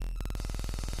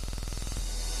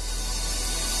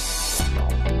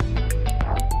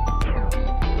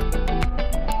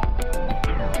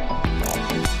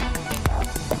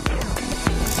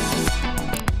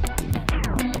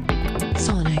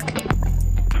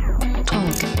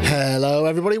Hello,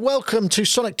 everybody. Welcome to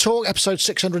Sonic Talk, episode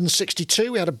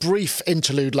 662. We had a brief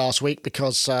interlude last week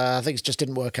because things just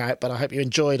didn't work out, but I hope you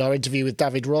enjoyed our interview with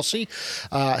David Rossi,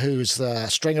 who's the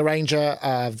string arranger,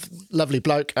 lovely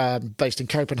bloke based in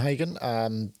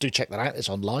Copenhagen. Do check that out. It's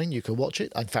online. You can watch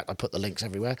it. In fact, I put the links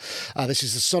everywhere. This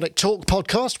is the Sonic Talk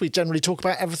podcast. We generally talk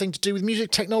about everything to do with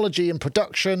music technology and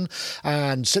production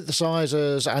and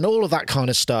synthesizers and all of that kind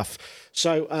of stuff.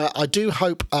 So I do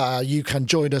hope you can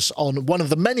join us on one of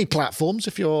the many platforms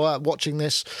if you're watching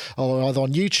this, or either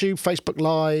on YouTube, Facebook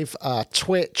Live,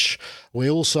 Twitch. We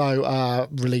also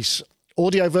release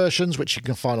audio versions, which you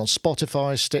can find on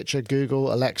Spotify, Stitcher,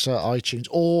 Google, Alexa, iTunes,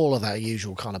 all of that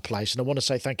usual kind of place. And I want to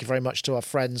say thank you very much to our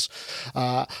friends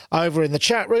over in the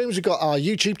chat rooms. We've got our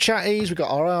YouTube chatties, we've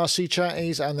got our IRC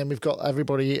chatties, and then we've got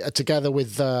everybody together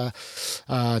with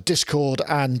Discord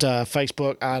and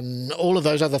Facebook and all of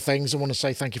those other things. I want to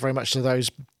say thank you very much to those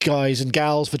guys and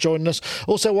gals for joining us.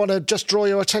 Also want to just draw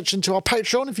your attention to our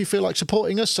Patreon if you feel like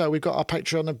supporting us. So we've got our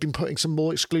Patreon. I've been putting some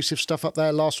more exclusive stuff up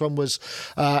there. Last one was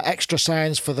extra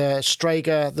sounds for the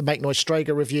Strager, the Make Noise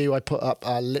Strager review. I put up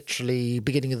literally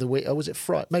beginning of the week. Oh, was it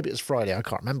Friday? Maybe it was Friday. I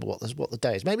can't remember what the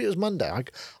day is. Maybe it was Monday. I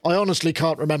honestly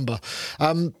can't remember.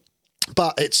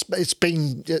 But it's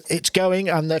going,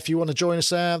 and if you want to join us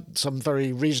there, some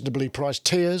very reasonably priced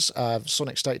tiers,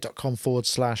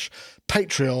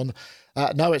 sonicstate.com/Patreon.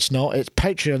 No, it's not. It's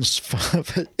Patreon's.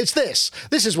 It's this.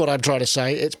 This is what I'm trying to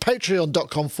say. It's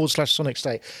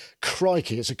patreon.com/SonicState.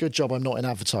 Crikey, it's a good job I'm not in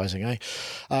advertising, eh?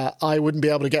 I wouldn't be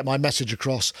able to get my message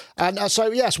across. And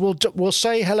so, yes, we'll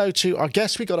say hello to our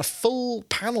guests. We got a full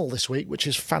panel this week, which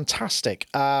is fantastic.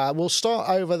 We'll start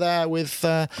over there with,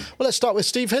 let's start with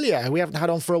Steve Hillier, who we haven't had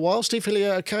on for a while. Steve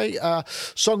Hillier, okay,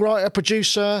 songwriter,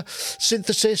 producer,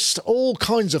 synthesist, all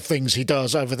kinds of things he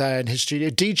does over there in his studio.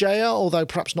 DJer, although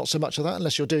perhaps not so much of that,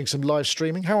 unless you're doing some live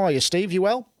streaming. How are you, Steve? You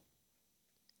well?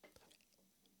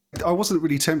 I wasn't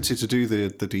really tempted to do the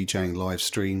DJing live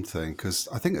stream thing because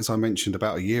I think, as I mentioned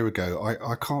about a year ago,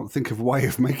 I can't think of a way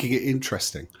of making it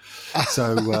interesting.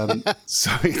 So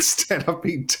so instead I've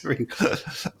been doing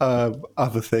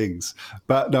other things.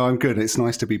 But no, I'm good. It's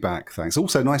nice to be back. Thanks.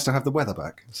 Also nice to have the weather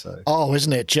back. So. Oh,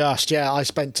 isn't it just? Yeah, I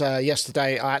spent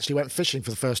yesterday, I actually went fishing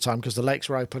for the first time because the lakes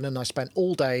were open, and I spent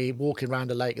all day walking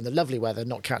around a lake in the lovely weather,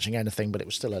 not catching anything, but it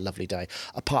was still a lovely day.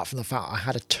 Apart from the fact I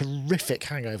had a terrific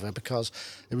hangover because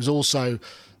it was also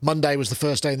Monday was the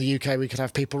first day in the UK we could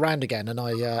have people round again, and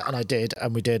I did,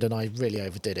 and we did, and I really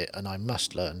overdid it, and I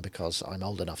must learn because I'm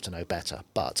old enough to know better.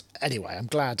 But anyway, I'm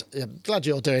glad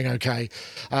you're doing okay,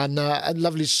 and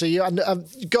lovely to see you. And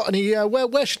got any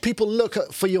where should people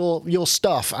look for your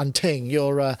stuff and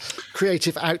your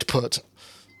creative output?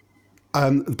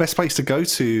 The best place to go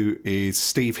to is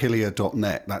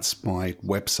stevehillier.net. That's my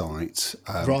website.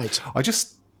 Right. I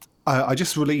just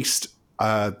released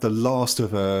the last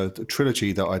of a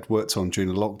trilogy that I'd worked on during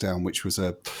the lockdown, which was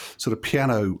a sort of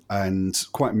piano and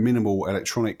quite minimal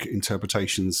electronic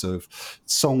interpretations of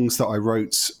songs that I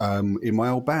wrote in my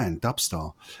old band,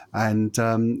 Dubstar. And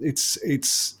it's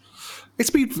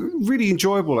been really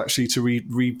enjoyable, actually, to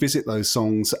revisit those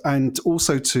songs and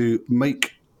also to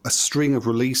make a string of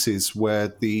releases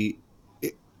where it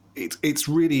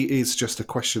really is just a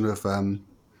question of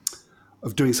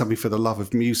doing something for the love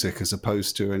of music as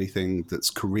opposed to anything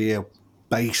that's career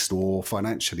based or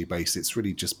financially based. It's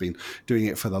really just been doing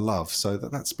it for the love. So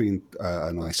that's been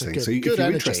a nice thing. So if you're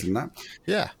interested in that,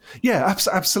 yeah,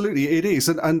 absolutely, it is.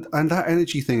 And that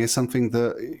energy thing is something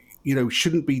that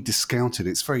shouldn't be discounted.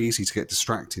 It's very easy to get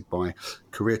distracted by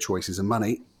career choices and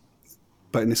money.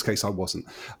 But in this case, I wasn't.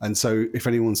 And so if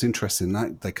anyone's interested in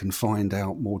that, they can find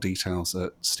out more details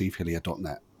at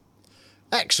stevehillier.net.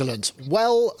 Excellent.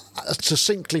 Well,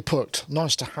 succinctly put.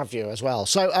 Nice to have you as well.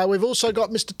 So we've also got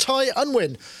Mr. Ty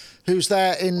Unwin, who's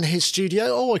there in his studio.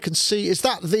 Oh, I can see. Is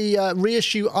that the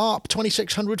reissue ARP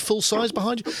 2600 full size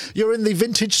behind you? You're in the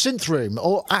vintage synth room.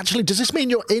 Or actually, does this mean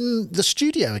you're in the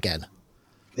studio again?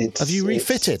 Have you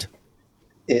refitted?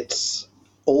 It's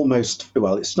almost,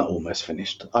 well, it's not almost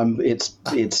finished.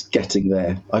 It's getting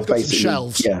there. I've got some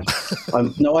shelves. Yeah.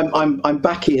 I'm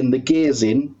back in. The gear's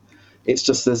in. It's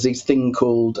just there's this thing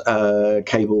called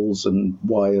cables and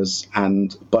wires,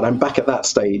 but I'm back at that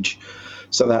stage,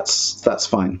 so that's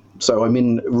fine. So I'm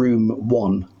in room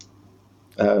 1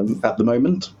 at the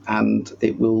moment, and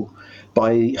it will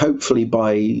hopefully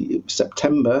by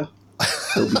September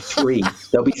there'll be 3.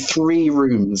 There'll be 3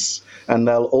 rooms, and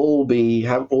they'll all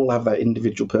have their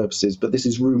individual purposes. But this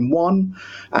is room 1,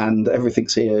 and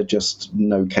everything's here, just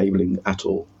no cabling at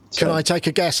all. So, can I take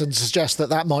a guess and suggest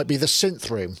that might be the synth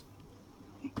room?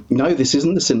 No, this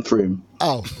isn't the synth room.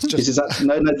 Oh, this is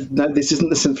no. This isn't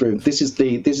the synth room. This is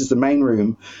the main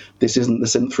room. This isn't the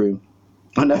synth room.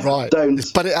 I know. Right. Don't.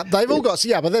 But they've all got.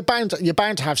 Yeah, but you're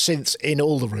bound to have synths in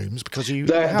all the rooms because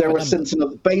there are synths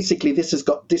in. Basically, this has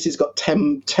got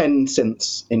 10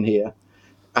 synths in here,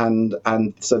 and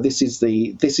so this is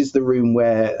the room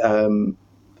where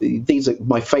these are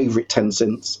my favourite 10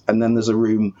 synths, and then there's a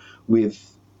room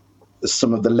with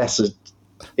some of the lesser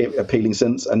appealing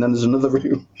synths, and then there's another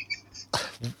room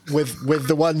with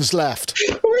the ones left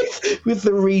with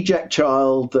the reject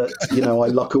child that I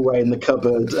lock away in the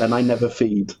cupboard and I never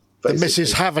feed. The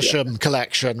Mrs. Havisham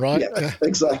collection, right? Yeah,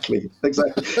 exactly. It's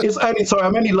only sorry,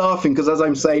 I'm only laughing because as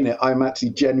I'm saying it, I'm actually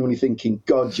genuinely thinking,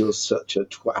 God, you're such a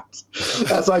twat.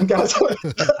 As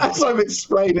I'm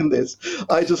explaining this,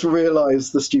 I just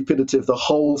realised the stupidity of the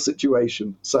whole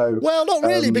situation. So, well, not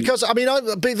really, because I mean,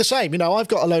 I'd be the same. I've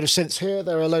got a load of synths here.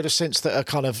 There are a load of synths that are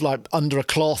kind of like under a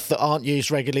cloth that aren't used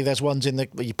regularly. There's ones in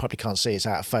you probably can't see, it's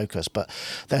out of focus, but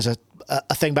there's a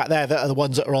thing back there that are the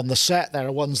ones that are on the set. There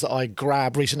are ones that I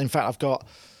grabbed recently. In fact, I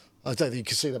don't think you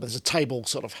can see that, but there's a table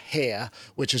sort of here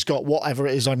which has got whatever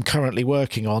it is I'm currently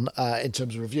working on in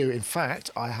terms of review. In fact,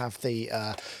 I have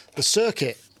the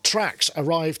circuit tracks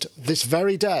arrived this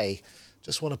very day.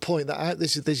 Just want to point that out.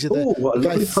 These are what a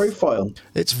lovely profile.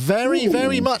 It's very,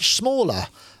 very much smaller.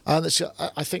 And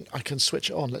I think I can switch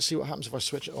it on. Let's see what happens if I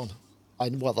switch it on.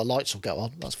 Well, the lights will go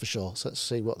on, that's for sure. So let's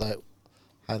see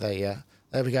how they.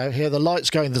 There we go. Here, the light's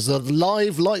going. There's a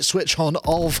live light switch on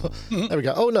of. There we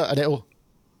go. Oh, look, and it'll.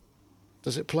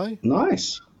 Does it play?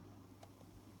 Nice.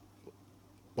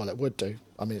 Well, it would do.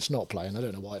 I mean, it's not playing. I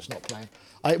don't know why it's not playing.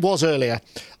 It was earlier.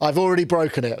 I've already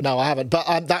broken it. No, I haven't.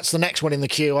 But that's the next one in the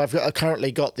queue. I've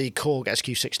currently got the Korg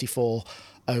SQ64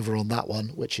 over on that one,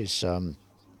 which is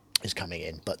coming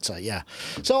in. But yeah,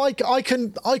 so I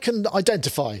can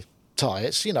identify.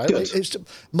 It's it's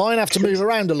mine have to move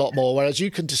around a lot more, whereas you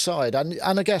can decide, and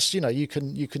I guess you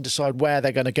can decide where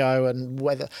they're going to go and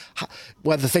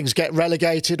whether things get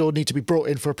relegated or need to be brought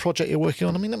in for a project you're working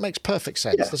on. I mean, that makes perfect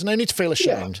sense. Yeah. There's no need to feel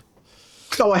ashamed.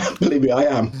 Yeah. Oh, believe me, I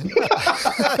am.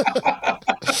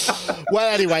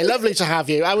 Well, anyway, lovely to have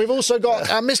you. We've also got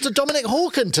Mr. Dominic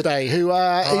Hawken today, who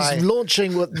is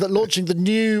launching the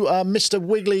new Mr.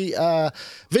 Wiggly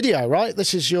video. Right,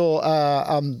 this is your.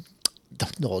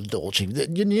 Not launching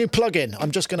your new plugin. I'm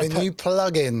just going to new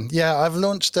plugin. Yeah, I've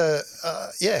launched.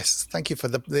 Yes, thank you for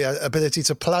the ability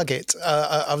to plug it.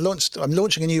 I'm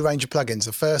launching a new range of plugins.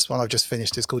 The first one I've just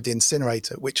finished is called the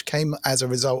Incinerator, which came as a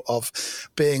result of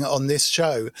being on this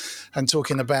show and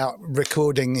talking about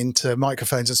recording into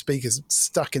microphones and speakers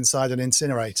stuck inside an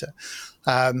incinerator.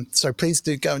 So please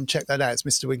do go and check that out. It's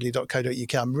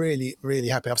mrwiggly.co.uk. I'm really, really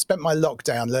happy. I've spent my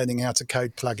lockdown learning how to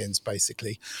code plugins,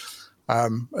 basically.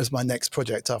 As my next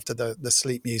project after the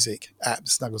sleep music app,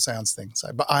 Snuggle Sounds thing.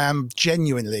 So, but I am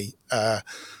genuinely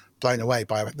blown away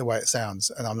by the way it sounds,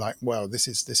 and I'm like, wow, this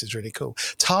is really cool.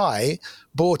 Ty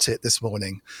bought it this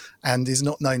morning, and is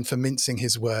not known for mincing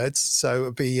his words, so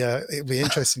it'd be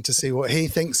interesting to see what he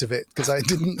thinks of it, because I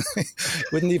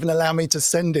wouldn't even allow me to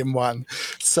send him one.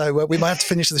 So we might have to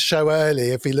finish the show early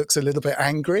if he looks a little bit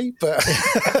angry, but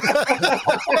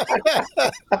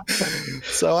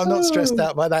so I'm not stressed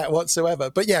out by that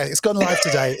whatsoever. But yeah, it's gone live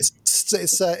today.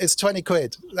 It's 20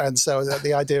 quid, and so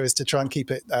the idea is to try and keep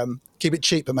it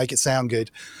cheap and make it sound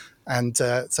good. And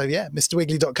so yeah,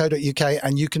 mrwiggly.co.uk,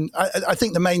 and you can. I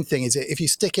think the main thing is if you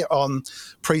stick it on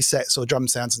presets or drum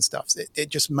sounds and stuff, it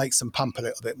just makes them pump a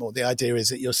little bit more. The idea is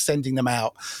that you're sending them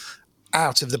out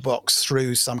of the box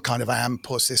through some kind of amp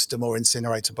or system or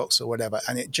incinerator box or whatever,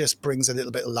 and it just brings a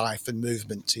little bit of life and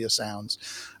movement to your sounds,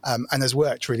 and has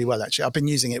worked really well actually. I've been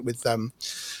using it with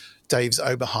Dave's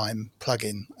Oberheim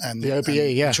plugin, and the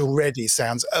OBE, which already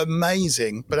sounds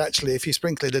amazing. But actually, if you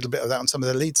sprinkle a little bit of that on some of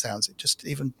the lead sounds, it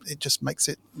just makes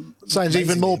it sounds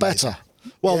even more better.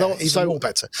 Well, yeah, even more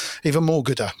better, even more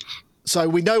gooder. So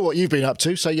we know what you've been up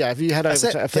to. So yeah, if you head over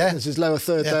to this is lower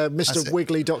third there,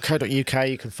 mrwiggly.co.uk,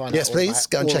 you can find out. Yes, please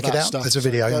go and check it out. Stuff. There's a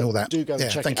video and all that. Do go and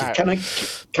check it out.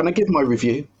 Can I give my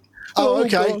review? Oh,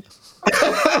 okay.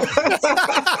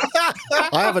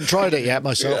 I haven't tried it yet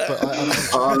myself, but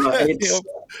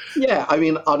yeah, I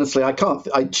mean, honestly, I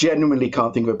genuinely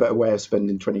can't think of a better way of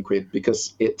spending 20 quid,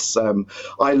 because it's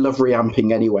I love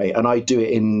reamping anyway, and I do it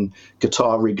in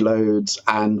Guitar Rig loads,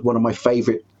 and one of my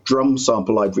favorite drum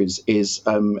sample libraries is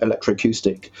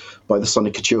Electroacoustic by the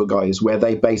Sonic Couture guys, where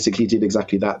they basically did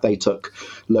exactly that. They took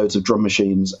loads of drum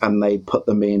machines and they put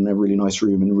them in a really nice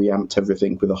room and reamped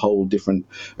everything with a whole different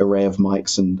array of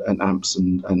mics and amps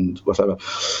and whatever.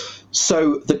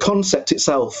 So the concept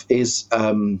itself is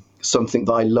something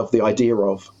that I love the idea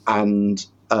of, and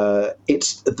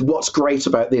it's what's great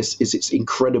about this is it's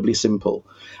incredibly simple,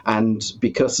 and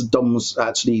because DOM's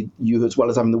actually, you as well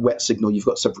as having the wet signal, you've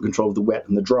got separate control of the wet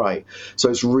and the dry, so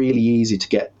it's really easy to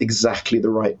get exactly the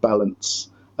right balance.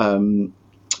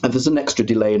 And there's an extra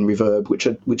delay and reverb, which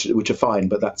are fine,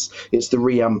 but it's the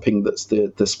reamping that's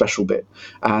the special bit.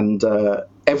 And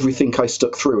everything I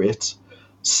stuck through it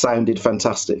sounded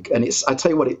fantastic. And I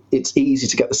tell you what, it's easy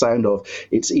to get the sound of.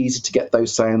 It's easy to get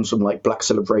those sounds from like Black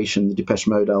Celebration, the Depeche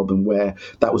Mode album, where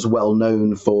that was well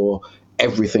known for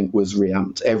everything was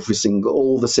reamped. All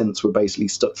the synths were basically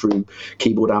stuck through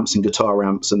keyboard amps and guitar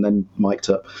amps and then mic'd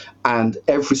up. And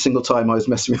every single time I was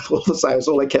messing with all the sounds,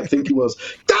 all I kept thinking was,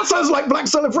 that sounds like Black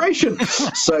Celebration.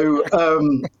 So,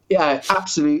 yeah,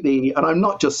 absolutely. And I'm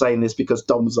not just saying this because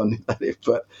Dom's on it,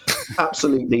 but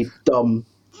absolutely, Dom,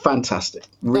 fantastic.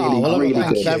 Really, really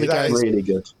good. There we go. Really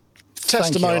good.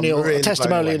 Testimonial indeed.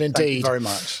 Thank you very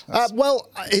much. Well,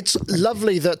 it's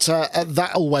lovely that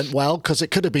that all went well, because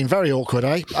it could have been very awkward,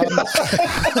 eh?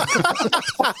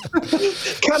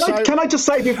 Can I just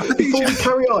say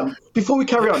before we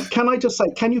carry on, can I just say,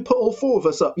 can you put all four of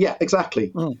us up? Yeah,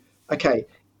 exactly. Okay.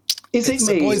 Is it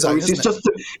me, or is this just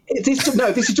this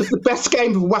is just the best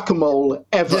game of whack-a-mole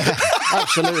ever? Yeah,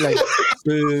 absolutely.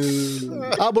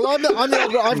 Well,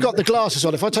 I've got the glasses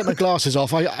on. If I take my glasses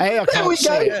off, I can't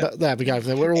see it. But there we go.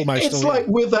 We're almost. It's like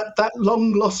with that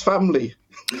long-lost family.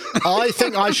 I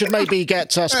think I should maybe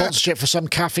get sponsorship for some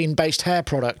caffeine-based hair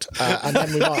product, and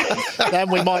then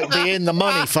we might be in the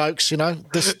money, folks. You know,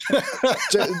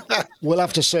 we'll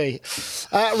have to see.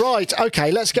 Right,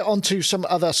 okay, let's get on to some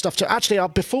other stuff. Actually,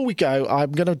 before we go,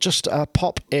 I'm going to just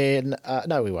pop in.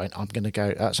 No, we won't. I'm going to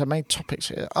go. So main topics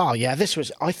here. Oh yeah,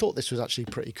 I thought this was actually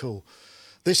pretty cool.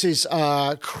 This is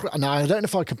now I don't know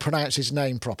if I can pronounce his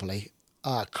name properly.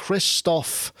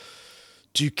 Christophe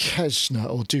Duquesne,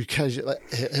 or Duquesne,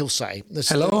 he'll say.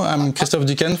 Hello, I'm Christophe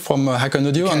Duquesne from Hakon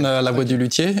Audio and La Voix du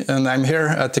Luthier, and I'm here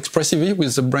at Expressive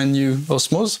with the brand new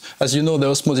Osmose. As you know, the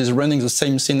Osmose is running the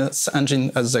same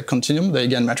engine as the Continuum, the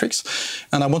EGAN Matrix,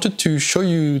 and I wanted to show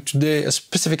you today a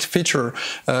specific feature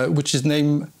which is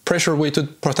named Pressure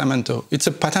Weighted Portamento. It's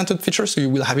a patented feature, so you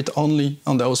will have it only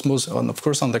on the Osmose and of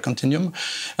course on the Continuum,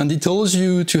 and it allows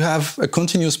you to have a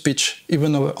continuous pitch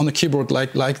even on a keyboard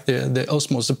like the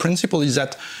Osmose. The principle is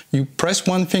that you press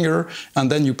one finger and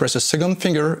then you press a second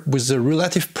finger. With the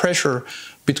relative pressure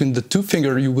between the two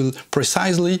fingers, you will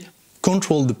precisely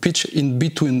control the pitch in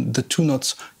between the two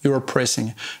notes you are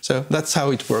pressing. So that's how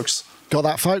it works. Got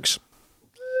that, folks?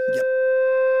 Yep.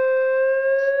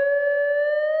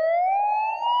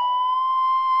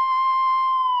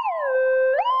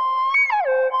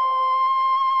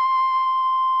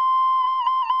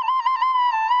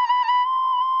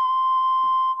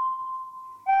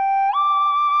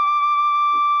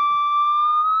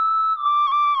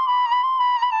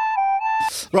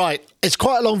 Right, it's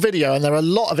quite a long video and there are a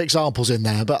lot of examples in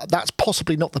there, but that's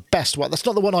possibly not the best one. That's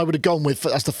not the one I would have gone with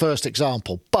as the first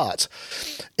example. But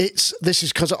this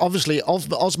is because obviously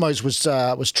Osmose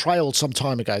was trailed some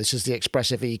time ago. This is the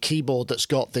Expressive E keyboard that's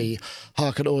got the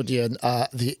Hakon Audio,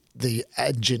 the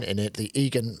engine in it, the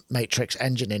EGAN Matrix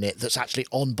engine in it that's actually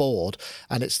on board,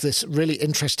 and it's this really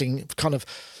interesting kind of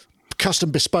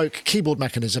custom bespoke keyboard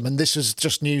mechanism, and this is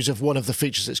just news of one of the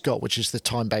features it's got, which is the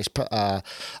time-based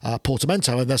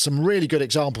portamento, and there's some really good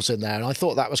examples in there, and I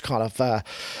thought that was kind of I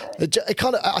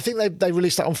think they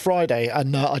released that on Friday,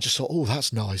 and I just thought, oh,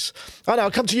 that's nice. I know,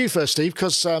 I'll come to you first, Steve,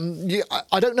 because I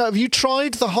don't know, have you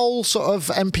tried the whole sort of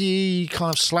MPE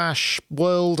kind of /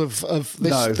 world of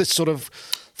this sort of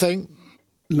thing?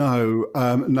 No,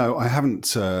 I haven't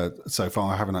so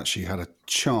far. I haven't actually had a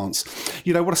chance.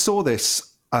 You know, when I saw this,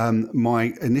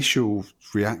 my initial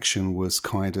reaction was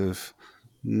kind of,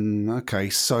 okay,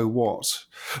 so what?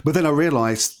 But then I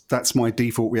realised that's my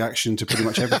default reaction to pretty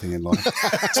much everything in life.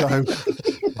 So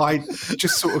I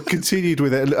just sort of continued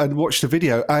with it and watched the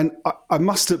video. And I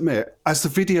must admit, as the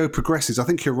video progresses, I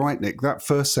think you're right, Nick, that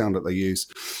first sound that they use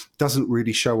doesn't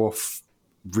really show off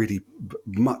really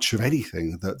much of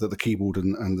anything that the keyboard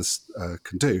and this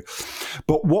can do.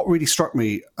 But what really struck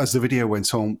me as the video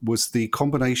went on was the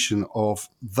combination of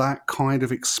that kind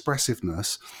of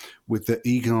expressiveness with the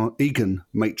EGAN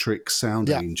Matrix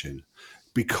sound engine.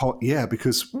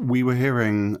 Because we were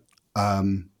hearing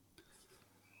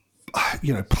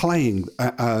playing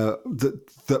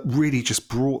that really just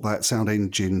brought that sound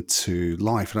engine to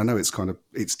life. And I know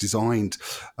it's designed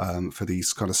for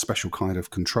these kind of special kind of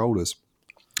controllers.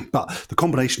 But the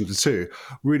combination of the two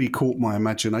really caught my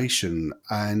imagination.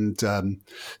 And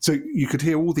so you could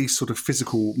hear all these sort of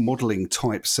physical modeling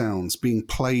type sounds being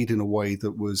played in a way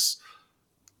that was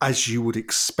as you would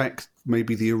expect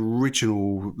maybe the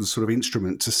original sort of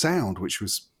instrument to sound, which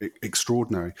was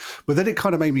extraordinary. But then it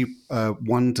kind of made me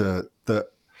wonder that,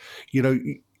 you know,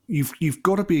 you've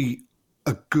got to be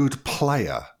a good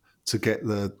player to get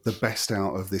the best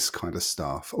out of this kind of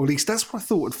stuff. Or at least that's what I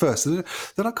thought at first. And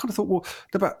then I kind of thought, well,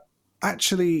 but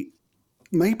actually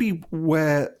maybe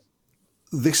where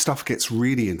this stuff gets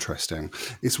really interesting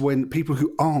is when people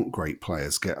who aren't great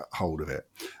players get hold of it.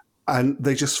 And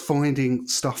they're just finding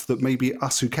stuff that maybe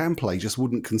us who can play just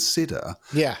wouldn't consider.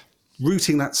 Yeah.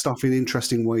 Routing that stuff in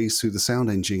interesting ways through the sound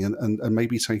engine and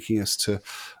maybe taking us to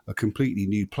a completely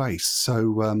new place.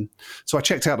 So so I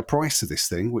checked out the price of this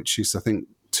thing, which is, I think,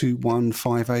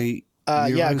 2,158.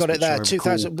 Yeah, I got it there.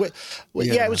 2,000.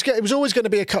 Yeah, it was always going to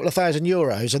be a couple of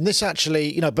 €1,000, and this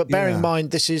actually, you know, but bear in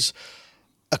mind this is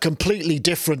a completely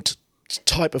different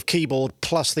type of keyboard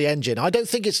plus the engine. I don't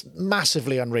think it's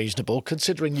massively unreasonable,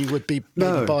 considering you would be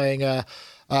maybe buying a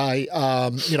Summit,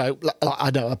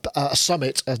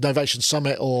 a Novation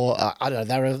Summit, or I don't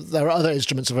know. There are other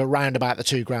instruments of around about the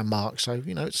 $2,000 mark. So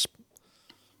you know, it's.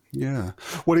 Yeah,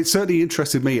 well, it certainly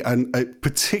interested me, and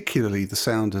particularly the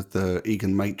sound of the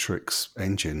Egan Matrix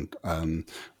engine and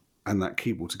that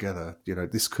keyboard together. You know,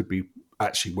 this could be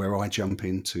actually where I jump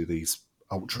into these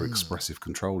ultra expressive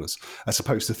controllers, as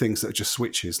opposed to things that are just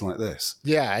switches like this.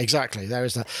 Yeah, exactly. There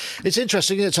is that. It's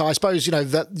interesting, isn't it? So I suppose, you know,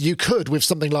 that you could, with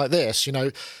something like this, you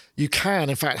know, you can,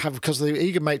 in fact, have, because the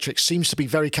Egan Matrix seems to be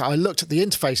very, I looked at the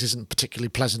interface, isn't particularly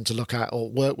pleasant to look at or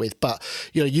work with, but,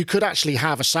 you know, you could actually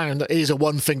have a sound that is a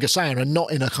one-finger sound and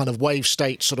not in a kind of wave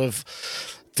state sort of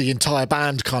the entire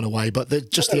band kind of way, but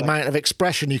the amount of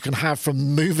expression you can have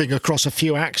from moving across a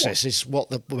few axes is what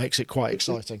makes it quite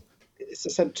exciting. It's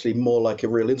essentially more like a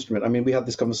real instrument. I mean, we had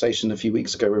this conversation a few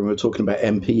weeks ago when we were talking about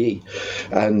MPE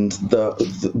and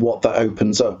what that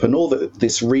opens up. And all that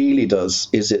this really does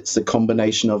is it's the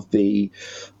combination of the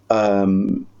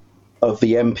MPE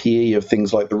of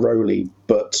things like the Roly,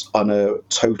 but on a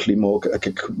totally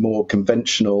more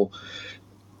conventional,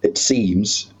 it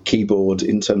seems, keyboard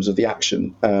in terms of the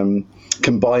action,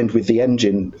 combined with the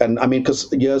engine. And I mean,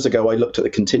 because years ago I looked at the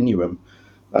Continuum.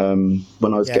 When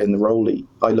I was getting the Roly,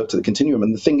 I looked at the Continuum,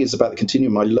 and the thing is about the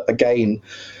Continuum,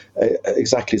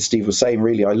 exactly as Steve was saying,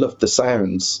 really, I loved the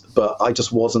sounds, but I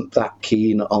just wasn't that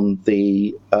keen on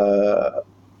the.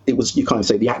 It was, you kind of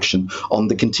say, the action on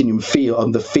the Continuum feel,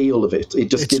 on the feel of it. It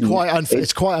just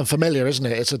it's quite unfamiliar, isn't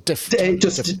it? It's a different. It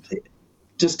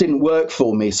just didn't work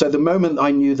for me. So the moment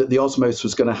I knew that the Osmos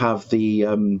was going to have the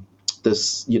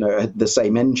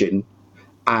same engine,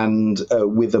 and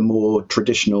with a more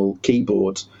traditional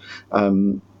keyboard,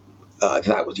 that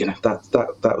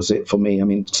was it for me. I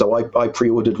mean, so I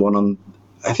pre-ordered one on.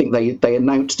 I think they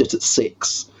announced it at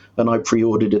 6, and I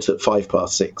pre-ordered it at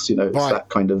 6:05. You know, it's that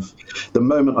kind of. The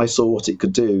moment I saw what it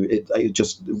could do, it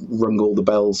just rung all the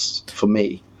bells for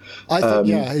me. I think,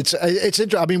 it's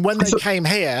interesting. I mean, when they came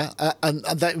here, and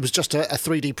that was just a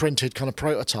 3D printed kind of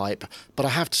prototype, but I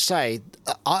have to say,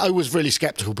 I was really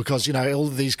skeptical because, you know, all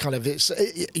of these kind of,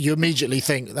 you immediately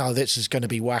think, oh, this is going to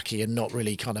be wacky and not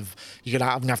really kind of, you're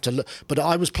going to have to look. But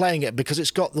I was playing it because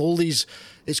it's got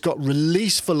it's got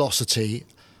release velocity,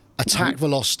 attack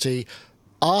velocity,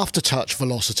 aftertouch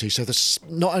velocity, so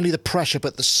not only the pressure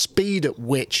but the speed at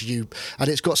which and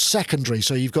it's got secondary,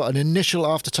 so you've got an initial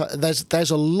aftertouch,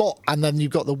 there's a lot, and then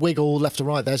you've got the wiggle left and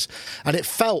right, and it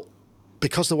felt,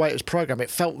 because the way it was programmed, it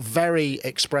felt very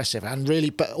expressive and really,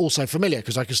 but also familiar,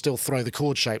 because I could still throw the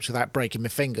chord shapes without breaking my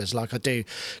fingers like I do,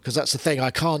 because that's the thing,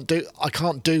 I can't do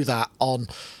that on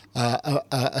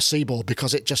a C-board,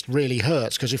 because it just really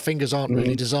hurts, because your fingers aren't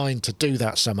really designed to do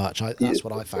that so much. That's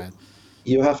what I found.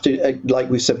 You have to,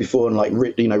 like we said before, and like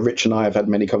Rich and I have had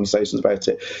many conversations about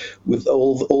it. With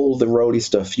all the Roly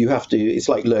stuff, you have to. It's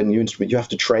like learning a new instrument. You have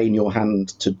to train your hand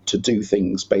to do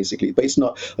things, basically. But it's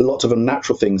not a lot of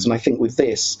unnatural things. And I think with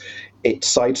this, it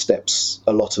sidesteps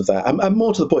a lot of that. And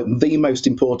more to the point, the most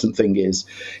important thing is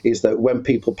that when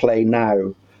people play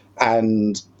now,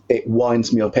 and it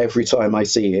winds me up every time I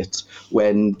see it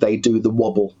when they do the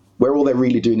wobble, where all they're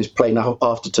really doing is playing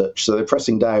aftertouch. So they're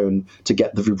pressing down to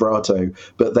get the vibrato,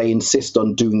 but they insist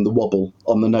on doing the wobble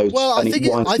on the notes. Well, I think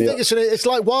it's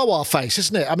like wah-wah face,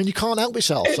 isn't it? I mean, you can't help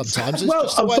yourself sometimes. It's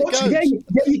just the way it goes.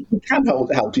 You can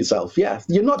help yourself, yeah.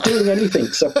 You're not doing anything,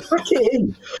 so crack it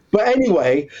in. But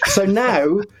anyway, so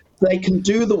now they can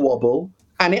do the wobble,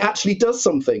 and it actually does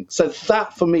something. So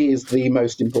that, for me, is the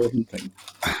most important thing.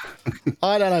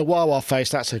 I don't know, wah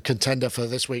face. That's a contender for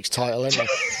this week's title, isn't it?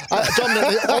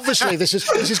 Dom, obviously, this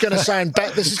is going to sound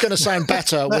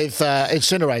better with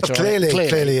Incinerator.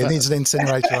 Clearly, it needs an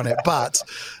incinerator on it. But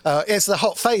it's the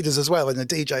hot faders as well, and the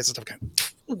DJs are going.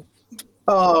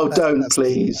 Oh,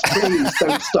 please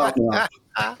don't start me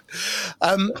off.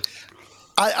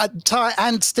 Ty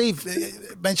and Steve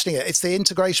mentioning it, it's the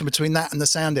integration between that and the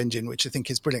sound engine, which I think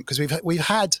is brilliant, because we've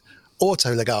had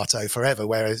auto legato forever,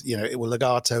 whereas it will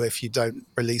legato if you don't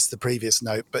release the previous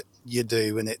note, but you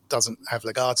do, and it doesn't have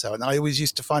legato. And I always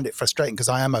used to find it frustrating, because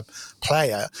I am a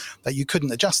player, that you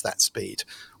couldn't adjust that speed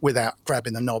without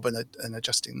grabbing the knob and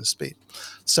adjusting the speed.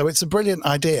 So it's a brilliant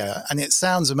idea, and it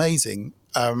sounds amazing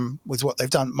with what they've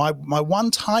done. My one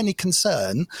tiny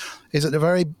concern is at the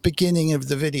very beginning of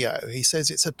the video, he says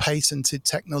it's a patented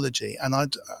technology,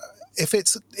 and if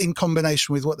it's in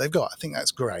combination with what they've got, I think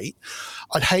that's great.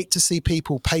 I'd hate to see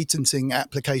people patenting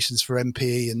applications for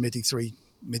MPE and MIDI 3,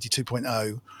 MIDI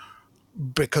 2.0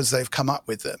 because they've come up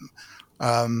with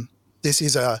them. This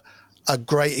is a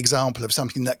great example of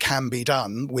something that can be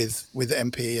done with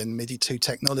MPE and MIDI 2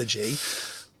 technology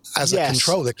as a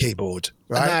controller keyboard,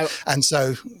 right? And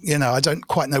so, I don't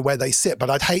quite know where they sit, but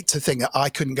I'd hate to think that I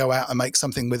couldn't go out and make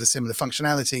something with a similar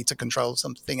functionality to control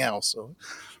something else. Or,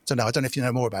 I don't know if you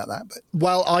know more about that. But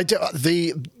well, I do.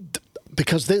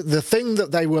 Because the thing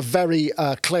that they were very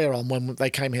clear on when they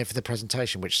came here for the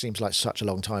presentation, which seems like such a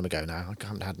long time ago now, I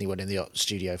haven't had anyone in the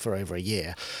studio for over a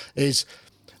year, is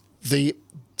the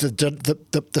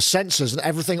sensors and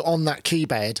everything on that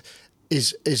keyboard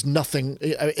is nothing.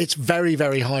 It's very,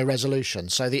 very high resolution.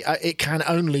 So it can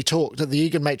only talk. The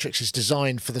Egan Matrix is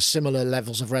designed for the similar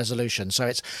levels of resolution. So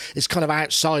it's kind of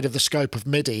outside of the scope of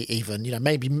MIDI even.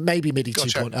 Maybe MIDI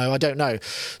 2.0. I don't know.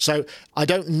 So I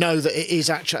don't know that it is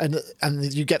actually.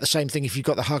 And you get the same thing if you've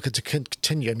got the Harker to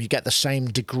Continuum. You get the same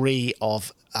degree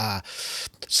of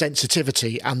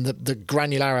sensitivity and the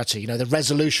granularity. The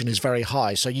resolution is very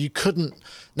high. So you couldn't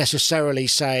necessarily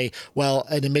say, well,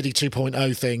 in a MIDI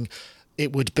 2.0 thing,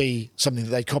 it would be something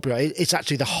that they copyright. It's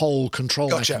actually the whole control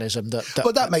mechanism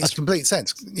that makes complete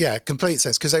sense. Yeah, complete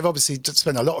sense, because they've obviously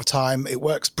spent a lot of time. It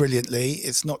works brilliantly.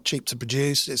 It's not cheap to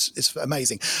produce. It's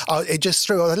amazing. It just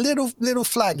threw a little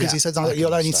flag, because he says,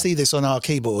 you'll only see this on our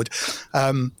keyboard.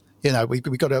 We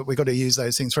got to use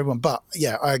those things for everyone. But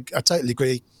yeah, I totally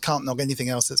agree. Can't knock anything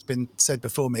else that's been said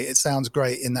before me. It sounds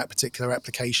great in that particular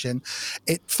application.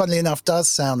 It, funnily enough, does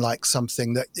sound like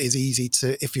something that is easy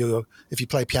to, if you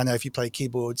play piano, if you play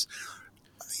keyboards,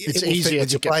 it's easier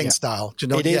with your playing style. Do you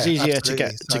know? It is easier to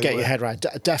get your head around.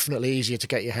 Definitely easier to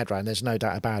get your head around. There's no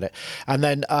doubt about it. And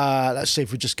then let's see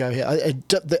if we just go here.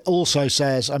 It also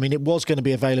says, it was going to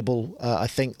be available, I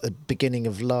think, the beginning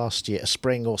of last year,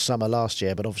 spring or summer last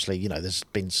year. But obviously, there's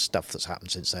been stuff that's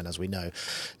happened since then, as we know.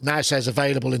 Now it says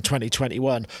available in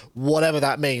 2021, whatever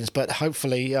that means. But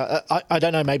hopefully, I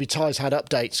don't know. Maybe Ty's had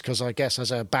updates, because I guess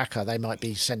as a backer, they might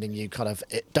be sending you kind of,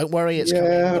 don't worry, it's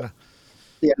coming.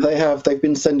 Yeah, they have. They've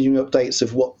been sending you updates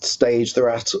of what stage they're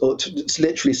at. It's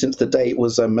literally since the date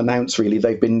was announced. Really,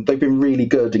 they've been really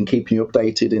good in keeping you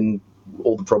updated in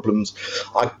all the problems.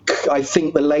 I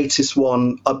think the latest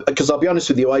one, because I'll be honest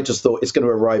with you, I just thought it's going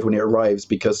to arrive when it arrives,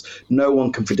 because no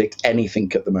one can predict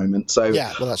anything at the moment. So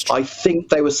that's true. I think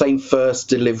they were saying first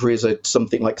deliveries are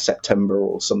something like September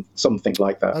or something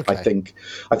like that. Okay.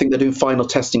 I think they're doing final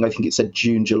testing. I think it said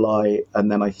June, July,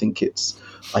 and then I think it's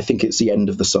the end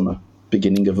of the summer,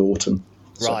 beginning of autumn.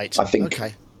 Right. So I think.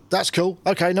 Okay. That's cool.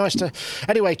 Okay, nice to...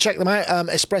 Anyway, check them out,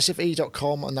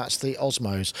 espressive.com, and that's the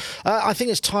Osmos. I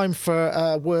think it's time for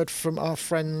a word from our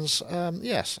friends. Our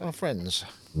friends.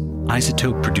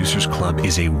 iZotope Producers Club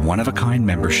is a one-of-a-kind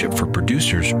membership for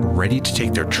producers ready to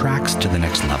take their tracks to the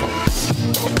next level.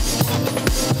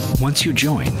 Once you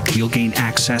join, you'll gain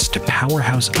access to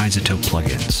powerhouse iZotope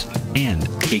plugins and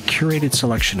a curated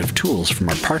selection of tools from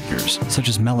our partners, such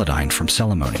as Melodyne from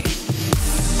Celemony.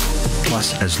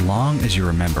 Plus, as long as you're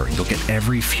a member, you'll get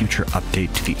every future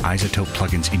update to the iZotope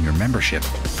plugins in your membership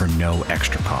for no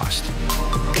extra cost.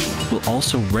 We'll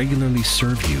also regularly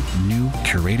serve you new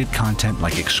curated content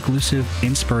like exclusive,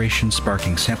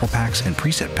 inspiration-sparking sample packs and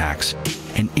preset packs,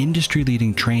 and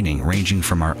industry-leading training ranging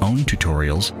from our own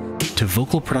tutorials to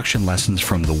vocal production lessons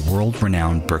from the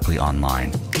world-renowned Berklee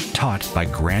Online, taught by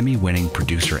Grammy-winning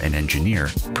producer and engineer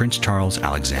Prince Charles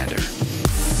Alexander.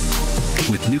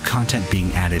 With new content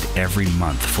being added every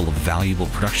month full of valuable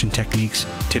production techniques,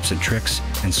 tips and tricks,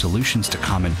 and solutions to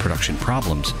common production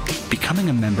problems, becoming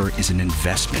a member is an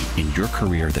investment in your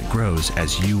career that grows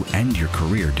as you and your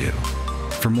career do.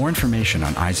 For more information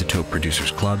on iZotope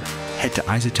Producers Club, head to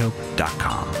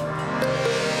iZotope.com.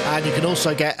 And you can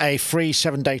also get a free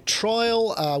 7-day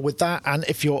trial with that. And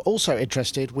if you're also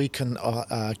interested, we can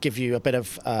give you a bit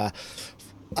of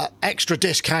extra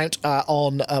discount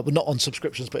on not on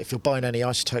subscriptions, but if you're buying any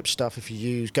iZotope stuff, if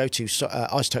you go to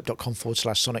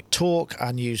izotope.com/Sonic Talk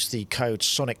and use the code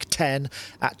Sonic10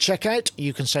 at checkout,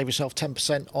 you can save yourself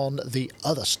 10% on the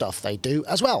other stuff they do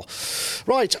as well.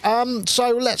 Right, so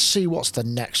let's see what's the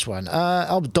next one.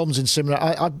 Dom's in similar.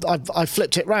 I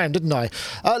flipped it round, didn't I?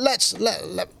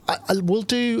 We'll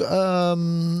do.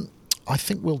 I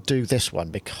think we'll do this one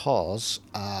because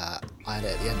I had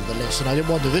it at the end of the list and I didn't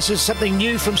want to. This is something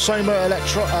new from Soma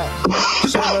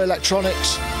Electronics.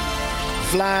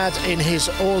 Vlad in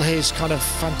all his kind of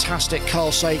fantastic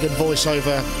Carl Sagan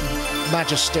voiceover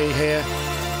majesty here.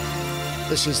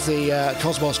 This is the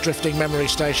Cosmos Drifting Memory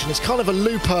Station. It's kind of a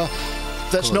looper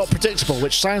that's not predictable,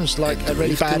 which sounds like a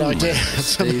really bad idea.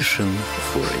 Station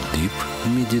for a deep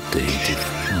meditative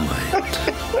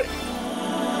mind.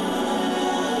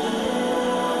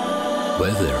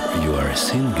 Whether you are a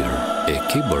singer, a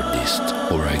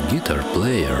keyboardist, or a guitar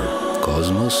player,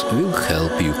 Cosmos will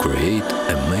help you create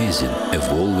amazing,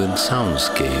 evolving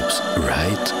soundscapes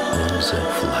right on the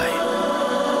fly.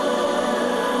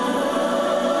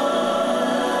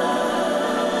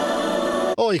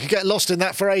 Oh, you could get lost in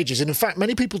that for ages. And in fact,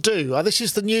 many people do. This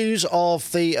is the news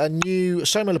of the new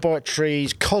Soma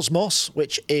Laboratories Cosmos,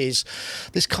 which is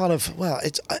this kind of,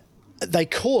 they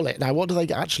call it, now what do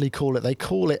they actually call it? They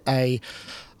call it a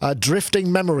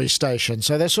drifting memory station.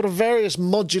 So there's sort of various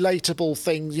modulatable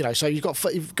things, so you've got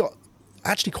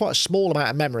actually quite a small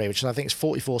amount of memory, which I think is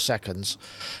 44 seconds.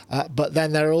 But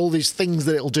then there are all these things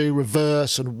that it'll do,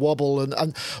 reverse and wobble.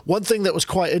 And one thing that was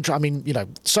quite interesting,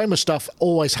 Soma stuff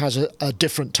always has a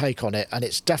different take on it, and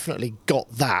it's definitely got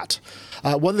that.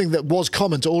 One thing that was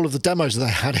common to all of the demos that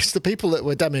they had is the people that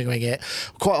were demoing it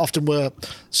quite often were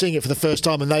seeing it for the first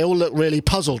time and they all looked really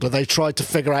puzzled and they tried to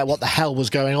figure out what the hell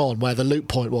was going on, where the loop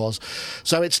point was.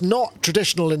 So it's not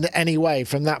traditional in any way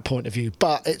from that point of view,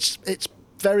 but it's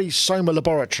very Soma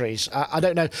Laboratories. I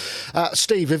don't know,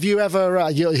 Steve. Have you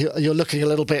ever? You're looking a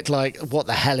little bit like, what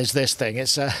the hell is this thing?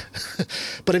 It's,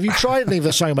 but have you tried any of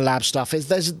the Soma Lab stuff?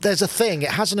 There's a thing. It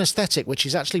has an aesthetic which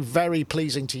is actually very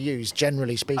pleasing to use,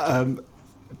 generally speaking.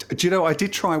 Do you know, I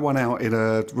did try one out in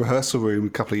a rehearsal room a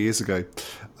couple of years ago,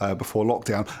 before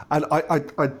lockdown, and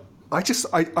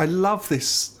I love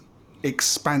this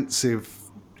expansive,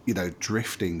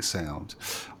 drifting sound.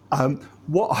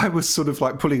 What I was sort of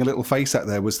like pulling a little face at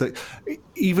there was that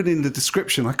even in the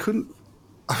description, I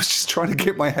was just trying to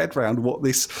get my head around what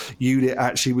this unit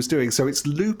actually was doing. So it's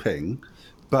looping,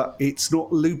 but it's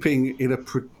not looping in a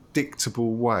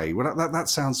predictable way. Well, that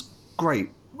sounds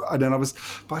great. And then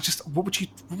what would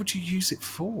you use it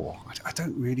for? I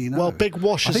don't really know. Well, big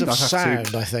washes of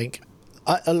sound, I think.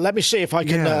 Let me see if I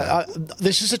can.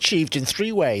 This is achieved in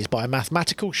 3 ways by a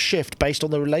mathematical shift based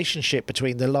on the relationship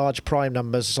between the large prime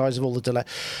numbers, the size of all the delay.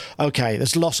 Okay,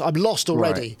 I'm lost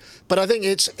already. Right. But I think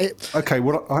it's. Okay,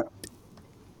 well,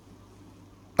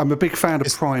 I'm a big fan of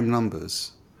prime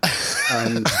numbers.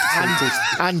 And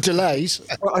delays.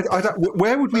 Well,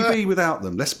 where would we be without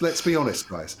them? Let's be honest,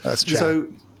 guys. That's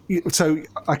true. So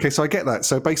I get that.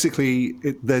 So basically,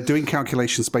 they're doing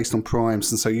calculations based on primes,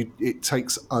 and so it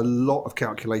takes a lot of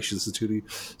calculations until you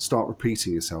start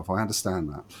repeating yourself. I understand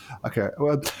that. Okay.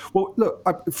 Well, look,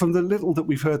 from the little that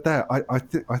we've heard there, I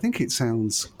think it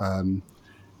sounds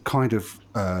kind of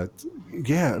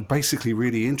basically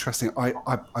really interesting.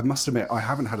 I must admit, I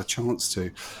haven't had a chance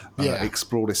to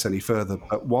explore this any further.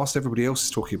 But whilst everybody else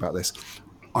is talking about this,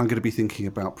 I'm going to be thinking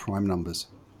about prime numbers.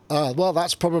 Well,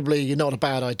 that's probably not a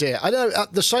bad idea. I know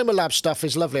the Soma Lab stuff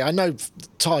is lovely. I know,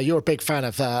 Ty, you're a big fan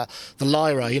of the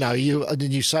Lyra.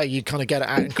 You say you kind of get it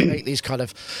out and create these kind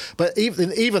of. But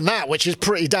even that, which is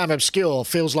pretty damn obscure,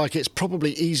 feels like it's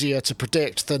probably easier to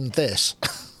predict than this.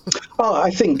 Oh,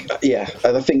 I think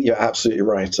you're absolutely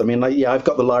right. I mean, I've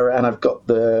got the Lyra and I've got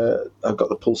the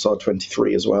Pulsar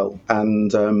 23 as well,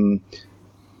 and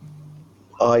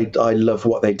I love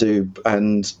what they do.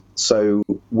 And so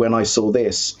when I saw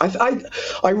this,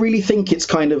 I really think it's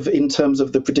kind of, in terms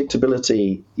of the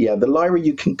predictability, the Lyra,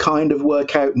 you can kind of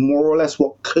work out more or less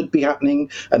what could be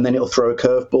happening, and then it'll throw a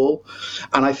curveball.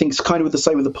 And I think it's kind of the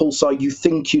same with the Pulsar. You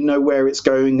think you know where it's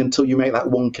going until you make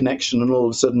that one connection, and all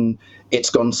of a sudden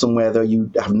it's gone somewhere that you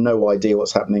have no idea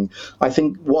what's happening. I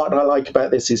think what I like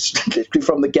about this is literally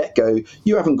from the get-go,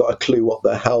 you haven't got a clue what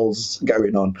the hell's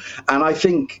going on. And I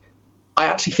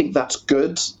actually think that's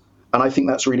good. And I think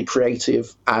that's really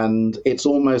creative, and it's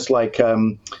almost like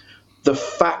the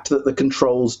fact that the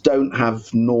controls don't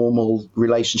have normal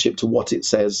relationship to what it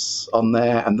says on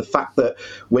there, and the fact that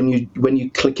when you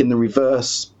click in the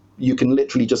reverse, you can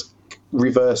literally just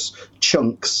reverse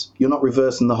chunks. You're not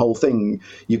reversing the whole thing.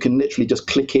 You can literally just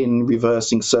click in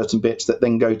reversing certain bits that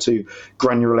then go to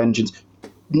granular engines.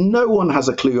 No one has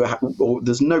a clue, or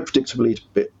there's no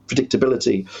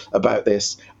predictability about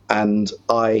this, and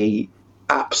I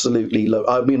absolutely love.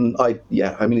 I mean,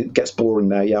 it gets boring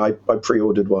now. Yeah, I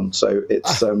pre-ordered one, so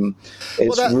it's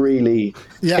really.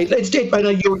 Yeah, I know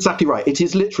you're exactly right. It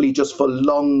is literally just for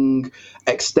long,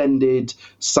 extended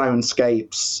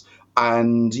soundscapes,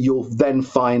 and you'll then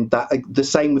find that the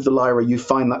same with the Lyra. You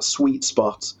find that sweet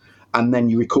spot, and then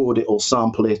you record it or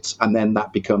sample it, and then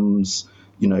that becomes,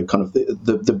 kind of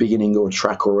the beginning or a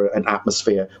track or an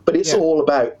atmosphere. But it's all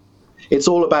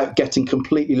about getting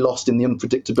completely lost in the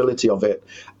unpredictability of it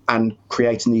and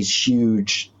creating these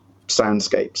huge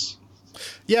soundscapes.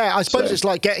 Yeah, I suppose it's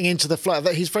like getting into the flow.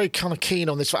 He's very kind of keen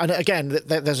on this. And again,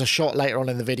 there's a shot later on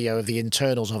in the video of the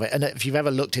internals of it. And if you've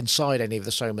ever looked inside any of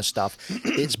the Soma stuff,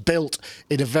 it's built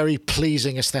in a very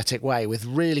pleasing aesthetic way with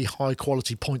really high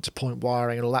quality point-to-point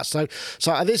wiring and all that. So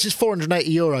this is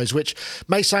 €480, which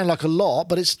may sound like a lot,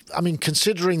 but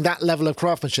considering that level of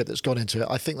craftsmanship that's gone into it,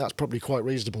 I think that's probably quite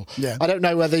reasonable. Yeah. I don't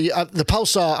know whether the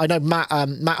Pulsar, I know Matt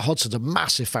Hodson's a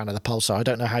massive fan of the Pulsar. I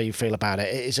don't know how you feel about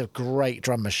it. It is a great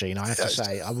drum machine, I have to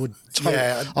say.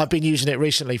 I've been using it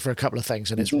recently for a couple of things,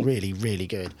 and it's really, really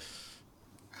good.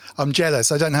 I'm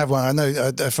jealous. I don't have one. I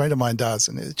know a friend of mine does,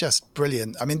 and it's just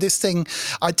brilliant. I mean, this thing,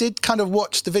 I did kind of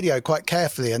watch the video quite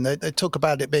carefully, and they talk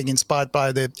about it being inspired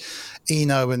by the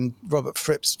Eno and Robert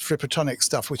Fripp's Frippertronic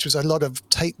stuff, which was a lot of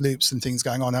tape loops and things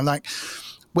going on. And like,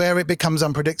 where it becomes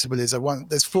unpredictable is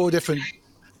there's 4 different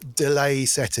delay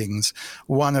settings.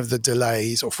 One of the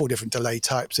delays, or 4 different delay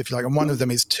types, if you like, and one of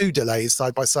them is 2 delays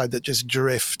side by side that just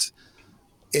drift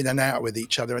in and out with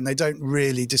each other, and they don't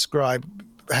really describe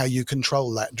how you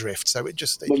control that drift. So it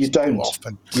just you don't.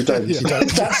 You don't. You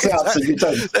don't. That's the answer. You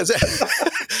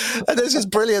don't. And there's this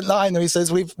brilliant line where he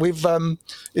says, "We've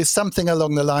it's something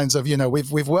along the lines of,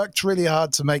 we've worked really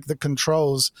hard to make the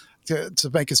controls." To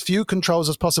make as few controls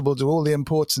as possible, do all the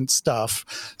important stuff,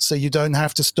 so you don't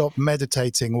have to stop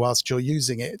meditating whilst you're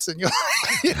using it, and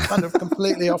you're kind of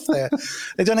completely off there.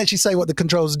 They don't actually say what the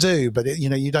controls do, but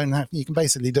you don't have. You can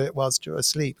basically do it whilst you're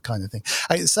asleep, kind of thing.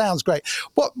 And it sounds great.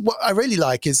 What I really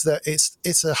like is that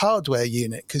it's a hardware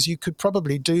unit, because you could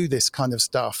probably do this kind of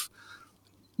stuff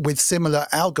with similar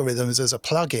algorithms as a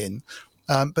plugin.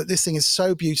 But this thing is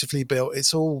so beautifully built.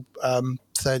 It's all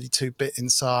 32-bit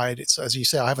inside. It's, as you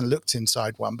say, I haven't looked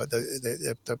inside one, but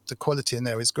the quality in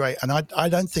there is great. And I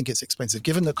don't think it's expensive,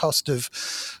 given the cost of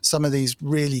some of these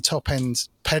really top-end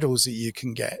pedals that you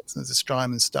can get, the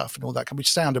Strymon stuff and all that,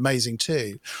 which sound amazing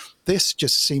too. This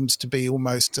just seems to be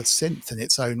almost a synth in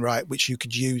its own right, which you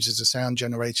could use as a sound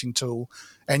generating tool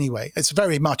anyway. It's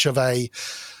very much of a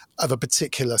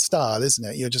particular style, isn't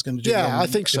it? You're just going to do I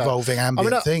think so. Evolving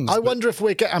ambient things. I wonder if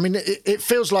we're getting... it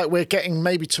feels like we're getting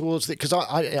maybe towards the... Because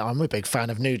I'm a big fan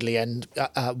of noodly and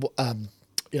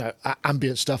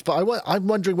ambient stuff, but I'm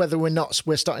wondering whether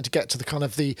we're starting to get to the kind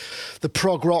of the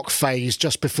prog rock phase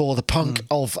just before the punk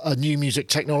of a new music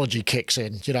technology kicks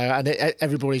in, and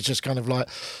everybody's just kind of like,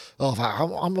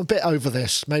 I'm a bit over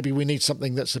this. Maybe we need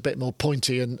something that's a bit more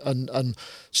pointy and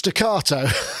staccato.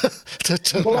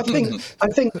 Well,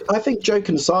 I think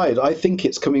joking aside, I think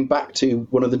it's coming back to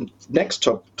one of the next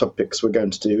topics we're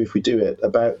going to do, if we do it,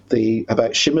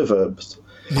 about shimmer verbs.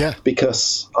 Yeah.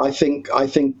 Because I think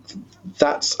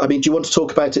that's. Do you want to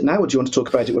talk about it now, or do you want to talk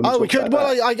about it when we talk we could.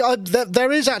 about Well,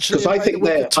 there is actually. Because I think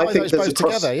there's both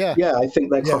together. Yeah, I think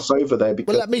they cross over there.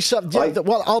 Because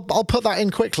I'll put that in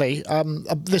quickly.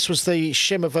 This was the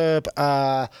shimmer verb.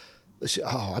 I'm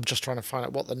just trying to find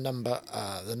out what the number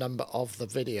of the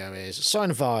video is.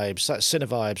 Sine Vibes. That's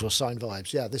Cinevibes or Sine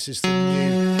Vibes. Yeah, this is the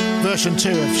new version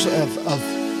 2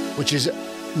 of which is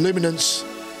Luminance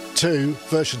 2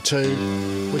 version 2,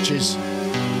 which is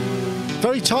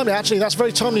very timely. Actually, that's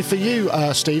very timely for you,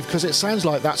 Steve, because it sounds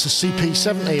like that's a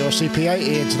CP70 or a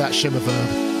CP80 into that shimmer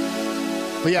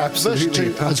verb. But yeah, absolutely,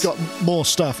 version 2 has got more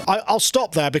stuff. I'll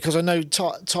stop there because I know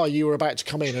Ty, you were about to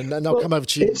come in, and then I'll come over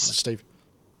to you, Steve.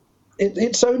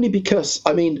 It's only because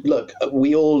look,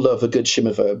 we all love a good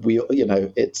shimmer verb.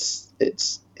 It's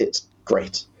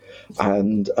great,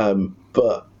 and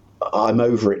but I'm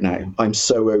over it now. I'm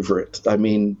so over it.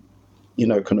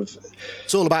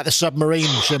 It's all about the submarine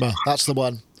shimmer. That's the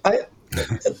one.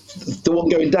 The one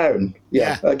going down.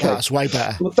 Yeah. Okay. That's way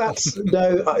better. Well,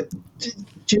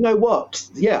 do you know what?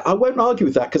 Yeah, I won't argue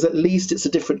with that, because at least it's a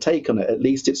different take on it. At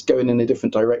least it's going in a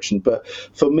different direction. But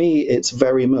for me, it's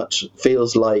very much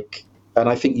feels like, and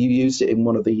I think you used it in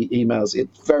one of the emails,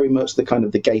 it's very much the kind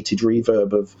of the gated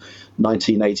reverb of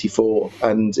 1984.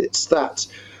 And it's that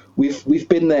we've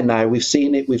been there now. We've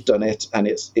seen it. We've done it, and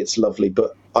it's lovely.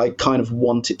 But I kind of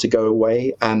want it to go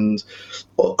away. And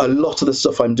a lot of the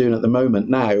stuff I'm doing at the moment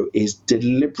now is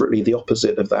deliberately the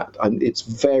opposite of that. It's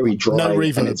very dry. No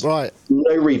reverb, right?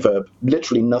 No reverb,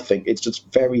 literally nothing. It's just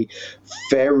very,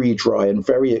 very dry and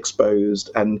very exposed.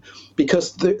 And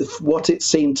because what it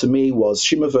seemed to me was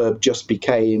Shimmerverb just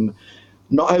became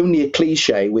not only a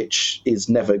cliche, which is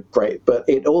never great, but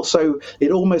it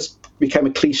almost became a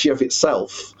cliche of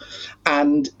itself,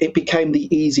 and it became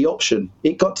the easy option.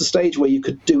 It got to a stage where you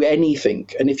could do anything,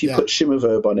 and if you put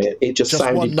Shimmerverb on it, it just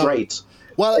sounded great.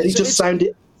 Well, it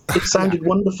sounded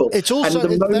wonderful. It's also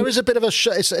there is a bit of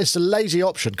it's a lazy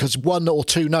option because 1 or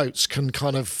 2 notes can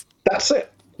kind of. That's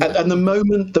it. Yeah. And the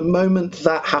moment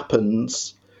that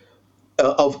happens.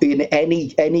 In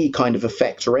any kind of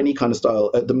effect or any kind of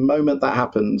style, at the moment that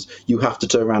happens, you have to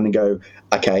turn around and go,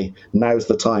 okay, now's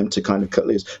the time to kind of cut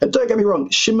loose. And don't get me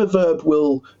wrong, Shimmerverb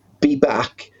will be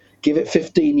back. Give it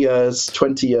 15 years,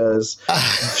 20 years.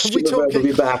 Shimmerverb will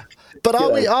be back. But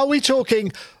are we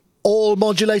talking all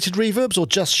modulated reverbs or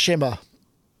just shimmer?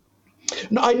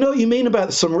 No, I know what you mean about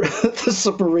the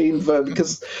submarine verb,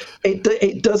 because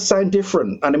it does sound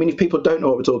different. And I mean, if people don't know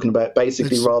what we're talking about,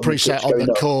 basically, it's rather than preset pitch on going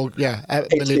the up, chord, rather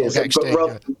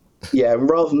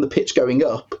than the pitch going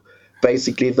up,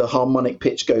 basically the harmonic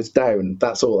pitch goes down.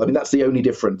 That's all. I mean, that's the only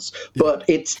difference. Yeah. But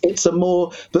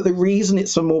but the reason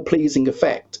it's a more pleasing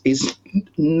effect is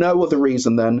no other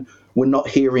reason than we're not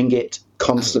hearing it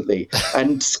constantly.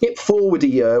 And skip forward a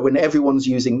year when everyone's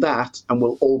using that, and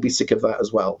we'll all be sick of that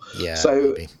as well. Yeah.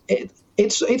 So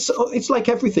it's like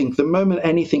everything. The moment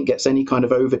anything gets any kind of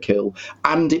overkill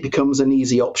and it becomes an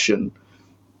easy option,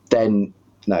 then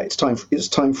no, it's time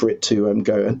for it to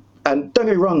go. And don't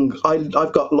get me wrong, I've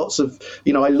got lots of,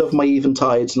 I love my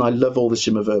Eventides and I love all the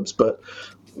Shimmerverbs, but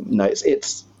no,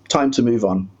 it's time to move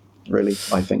on. Really,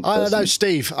 I think. I don't know,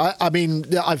 Steve. I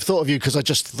mean, I've thought of you because I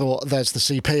just thought there's the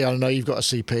CP. I know you've got a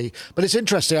CP, but it's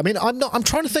interesting. I mean, I'm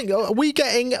trying to think. Are we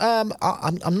getting?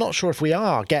 I'm not sure if we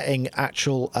are getting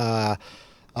actual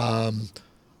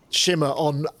shimmer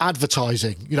on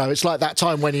advertising. It's like that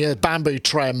time when you had Bamboo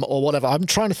Trem or whatever. I'm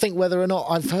trying to think whether or not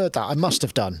I've heard that. I must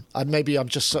have done. Maybe I'm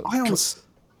just. Do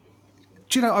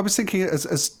you know? I was thinking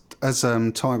as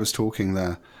Ty was talking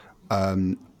there.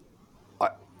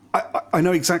 I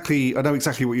know exactly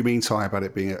what you mean, Ty, about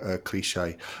it being a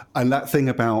cliche, and that thing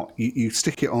about you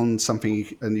stick it on something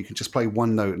and you can just play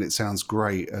one note and it sounds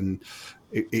great and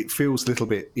it feels a little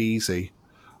bit easy.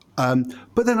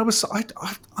 But then I'm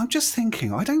just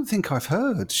thinking, I don't think I've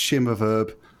heard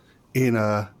Shimmerverb in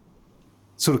a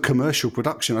sort of commercial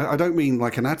production. I don't mean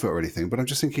like an advert or anything, but I'm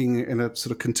just thinking in a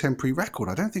sort of contemporary record.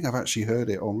 I don't think I've actually heard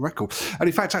it on record. And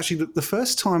in fact, actually, the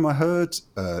first time I heard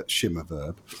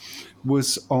Shimmerverb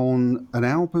was on an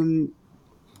album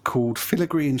called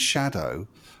Filigree in Shadow.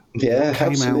 Yeah,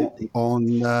 came absolutely. out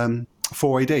on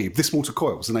 4AD. This Mortal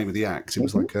Coil was the name of the act. It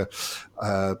was like a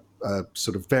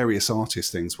sort of various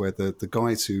artist things where the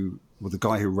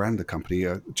guy who ran the company,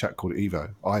 a chap called Ivo,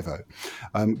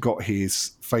 got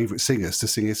his favourite singers to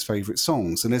sing his favourite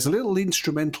songs. And there's a little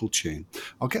instrumental tune.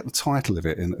 I'll get the title of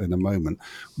it in a moment,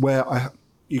 where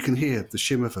you can hear the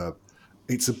Shimmerverb.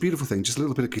 It's a beautiful thing, just a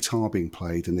little bit of guitar being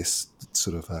played and this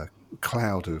sort of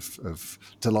cloud of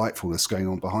delightfulness going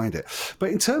on behind it.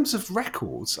 But in terms of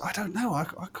records, I don't know. I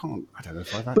don't know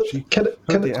if I've actually heard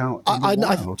it out in the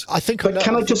wild. I think. But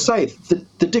can I just say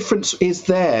the difference is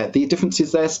there? The difference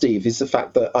is there, Steve, is the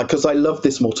fact that because I love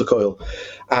this Mortal Coil,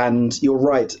 and you're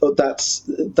right.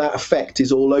 That effect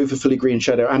is all over Filigree in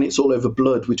Shadow, and it's all over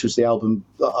Blood, which was the album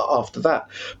after that.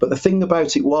 But the thing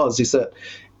about it is that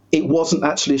it wasn't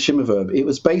actually a Shimmerverb. It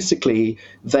was basically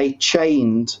they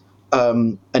chained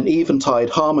an Eventide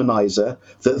harmonizer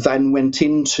that then went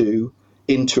into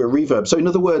a reverb. So in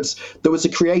other words, there was a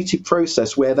creative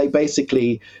process where they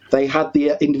had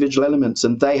the individual elements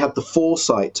and they had the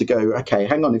foresight to go, okay,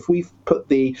 hang on, if we put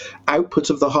the output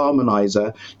of the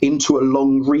harmonizer into a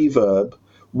long reverb,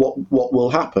 what will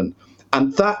happen?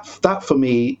 And that for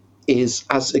me is,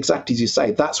 as exactly as you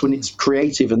say, that's when it's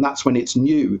creative and that's when it's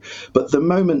new. But the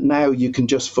moment now you can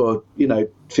just for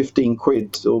 15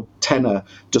 quid or tenner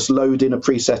just load in a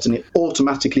preset and it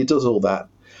automatically does all that,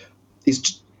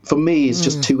 for me is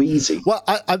just too easy. Well,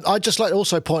 I'd just like to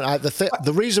also point out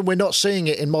the reason we're not seeing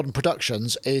it in modern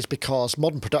productions is because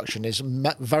modern production is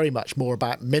very much more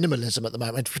about minimalism at the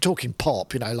moment. If we're talking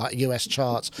pop, like US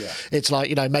charts, it's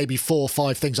like, maybe 4 or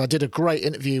 5 things. I did a great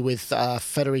interview with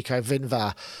Federico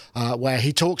Vinva where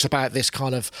he talks about this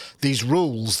kind of these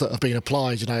rules that have been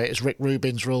applied. It's Rick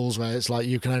Rubin's rules where it's like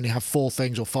you can only have 4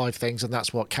 things or 5 things, and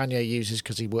that's what Kanye uses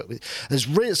because he worked with.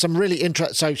 There's some really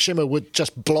interesting. So Shimmer would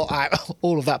just blot out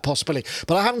all of that possibility,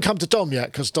 but I haven't come to Dom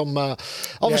yet because Dom,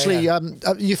 obviously, are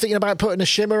you thinking about putting a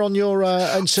Shimmer on your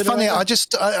incinerator? Funny, I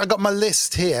got my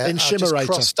list here. Incinerator. I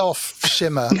just crossed off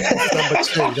Shimmer number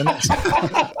 2,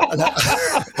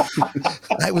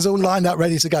 and it was all lined up,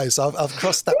 ready to go. So I've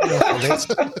crossed that one off the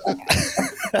list.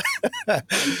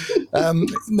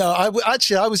 No, I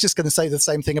was just going to say the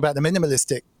same thing about the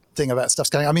minimalistic thing about stuff's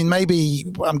going. I mean, maybe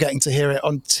I'm getting to hear it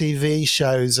on TV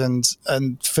shows and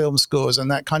film scores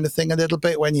and that kind of thing a little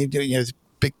bit when you do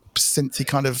big synthy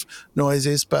kind of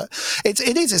noises, but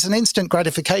it's an instant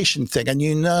gratification thing, and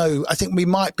I think we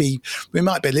might be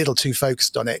a little too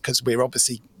focused on it because we're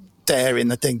obviously there in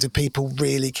the thing. Do people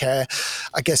really care?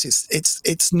 I guess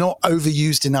it's not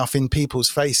overused enough in people's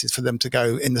faces for them to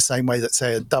go in the same way that,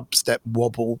 say, a dubstep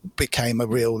wobble became a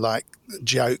real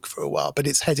joke for a while, but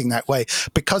it's heading that way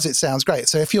because it sounds great.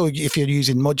 So if you're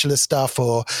using modular stuff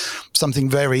or something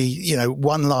very,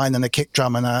 one line and a kick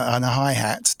drum and a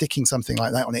hi-hat, sticking something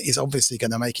like that on it is obviously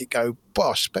going to make it go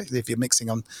bosh, especially if you're mixing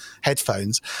on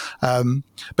headphones.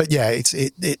 But yeah,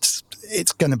 it's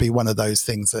going to be one of those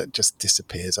things that just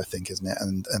disappears, I think, isn't it?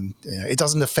 And it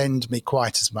doesn't offend me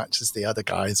quite as much as the other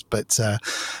guys, but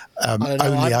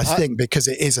I think because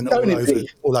it isn't all over the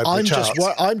charts.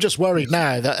 I'm just worried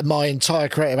now that my entire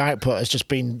creative output has just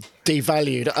been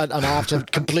devalued and I have to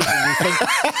completely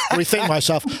rethink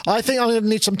myself. I think I'm going to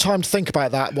need some time to think about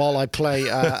that while I play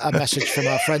a message from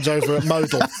our friends over at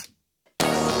Modal.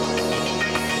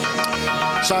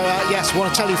 So, yes, I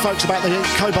want to tell you folks about the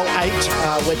Cobalt 8,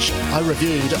 which I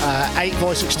reviewed.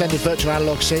 8-voice extended virtual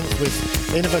analog synth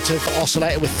with innovative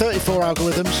oscillator with 34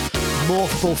 algorithms,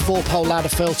 morphable 4-pole ladder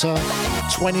filter,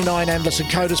 29 endless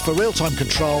encoders for real-time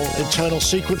control, internal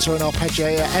sequencer and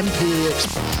arpeggiator,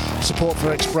 MPE support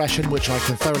for expression, which I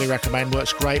can thoroughly recommend,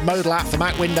 works great. Modal app for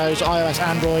Mac, Windows, iOS,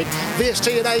 Android,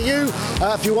 VST and AU.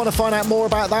 If you want to find out more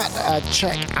about that,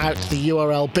 check out the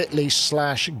URL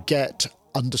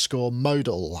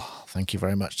bit.ly/get_modal. Thank you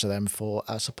very much to them for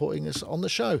supporting us on the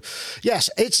show. Yes,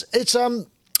 it's an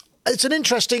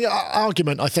interesting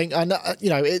argument, I think, and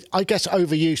I guess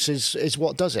overuse is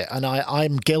what does it, and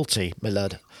I'm guilty, my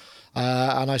lad,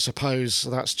 and I suppose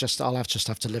that's I'll just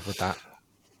have to live with that.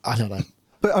 I don't know.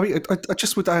 But I mean, I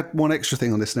just would add one extra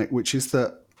thing on this, Nick, which is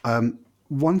that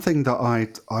one thing that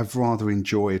I've rather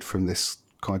enjoyed from this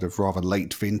kind of rather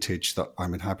late vintage that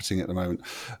I'm inhabiting at the moment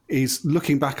is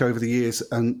looking back over the years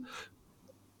and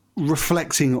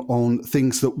reflecting on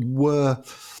things that were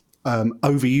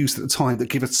overused at the time that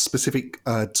give a specific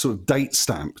sort of date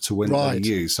stamp to when they were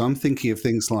used. So I'm thinking of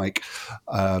things like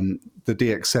the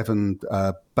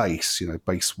DX7 bass,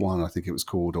 bass 1, I think it was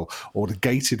called, or the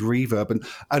gated reverb. And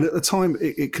at the time,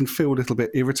 it can feel a little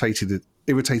bit irritating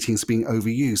as being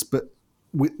overused. But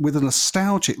with a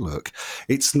nostalgic look,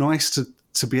 it's nice to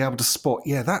be able to spot,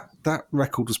 that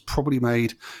record was probably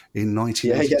made in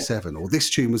 1987, or this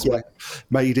tune was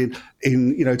made in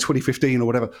 2015 or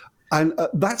whatever. And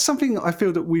that's something I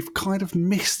feel that we've kind of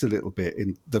missed a little bit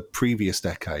in the previous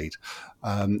decade.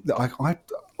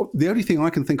 The only thing I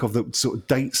can think of that sort of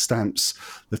date stamps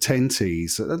the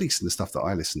 10Ts, at least in the stuff that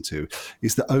I listen to,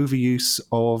 is the overuse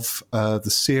of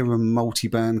the Serum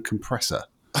multiband compressor,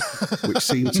 which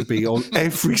seemed to be on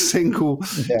every single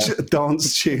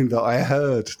dance tune that I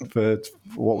heard for,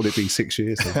 what would it be, 6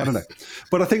 years? I don't know.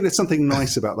 But I think there's something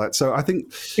nice about that. So I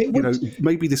think,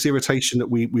 maybe this irritation that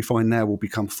we find now will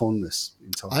become fondness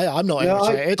in time. I'm not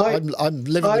irritated. I'm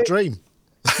living the dream.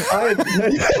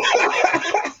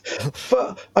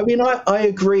 But I mean, I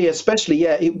agree, especially,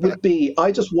 it would be,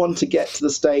 I just want to get to the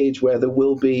stage where there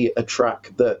will be a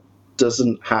track that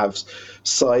doesn't have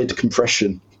side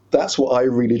compression. That's what I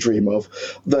really dream of.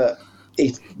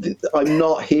 I'm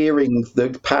not hearing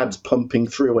the pads pumping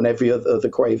through on every other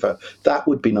quaver. That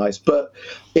would be nice. But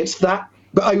it's that.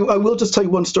 But I will just tell you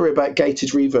one story about gated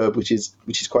reverb, which is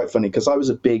quite funny, because I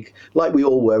was like we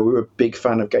all were a big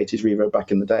fan of gated reverb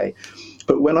back in the day.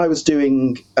 But when I was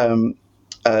doing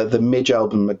the Midge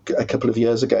album a couple of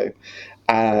years ago,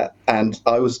 and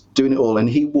I was doing it all, and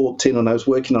he walked in and I was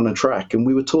working on a track, and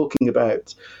we were talking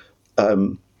about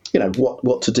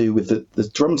what to do with the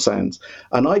drum sounds.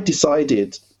 And I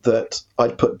decided that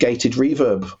I'd put gated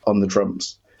reverb on the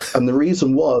drums. And the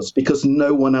reason was because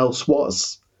no one else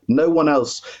was. No one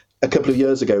else a couple of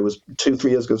years ago,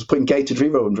 2-3 years ago, was putting gated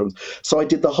reverb on drums. So I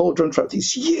did the whole drum track,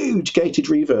 this huge gated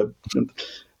reverb.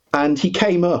 And he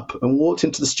came up and walked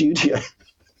into the studio.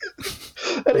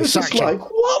 And it was just like,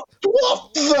 what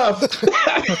the?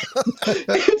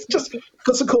 It's just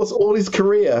because, of course, all his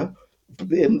career,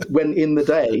 when in the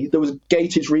day, there was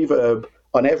gated reverb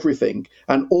on everything.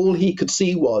 And all he could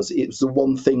see was it was the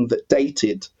one thing that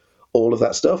dated all of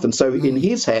that stuff. And so in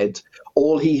his head,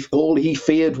 all he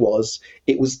feared was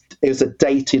it was a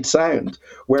dated sound.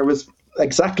 Whereas,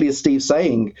 exactly as Steve's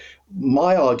saying,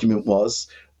 my argument was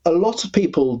a lot of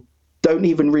people don't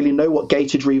even really know what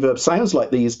gated reverb sounds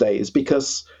like these days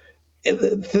because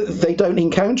they don't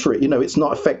encounter it. It's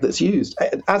not effect that's used.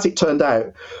 As it turned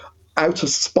out of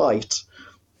spite,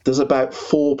 there's about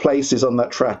 4 places on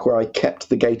that track where I kept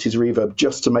the gated reverb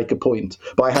just to make a point,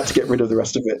 but I had to get rid of the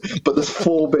rest of it. But there's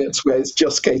 4 bits where it's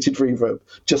just gated reverb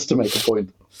just to make a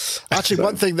point. Actually,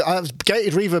 one thing that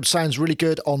gated reverb sounds really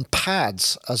good on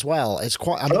pads as well. It's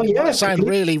quite. It might sound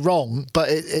really wrong, but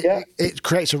it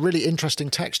creates a really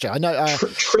interesting texture. I know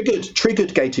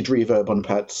triggered gated reverb on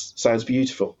pads sounds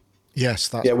beautiful. Yes,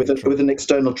 that's with an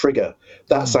external trigger.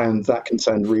 That can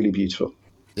sound really beautiful.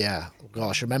 Yeah,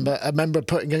 gosh, I remember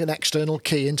putting an external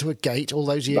key into a gate all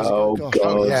those years ago. Gosh,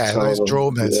 God, those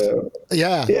drawbacks.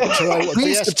 Yeah. We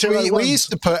used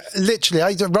to put literally,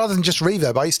 rather than just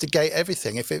reverb, I used to gate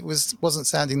everything. If it wasn't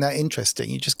sounding that interesting,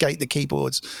 you just gate the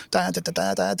keyboards,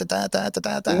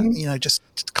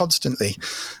 just constantly.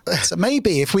 So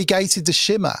maybe if we gated the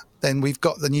shimmer, then we've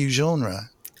got the new genre.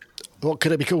 What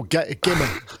could it be called?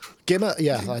 Gimmer? Gimmer?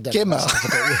 Yeah, I don't Gimmer.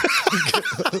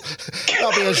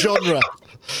 That'll be a genre.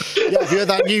 Yeah, if you heard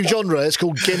that new genre, it's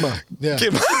called Gimmer. Yeah.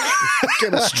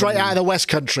 Gimmer, straight out of the West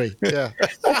Country. Yeah.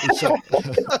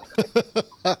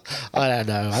 I don't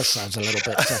know. That sounds a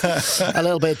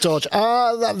little bit dodge.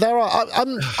 There are.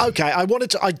 Okay.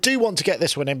 I do want to get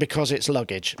this one in because it's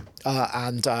luggage,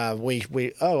 and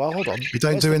we. Oh, hold on. We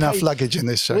don't do enough luggage in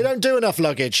this show. We don't do enough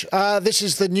luggage. This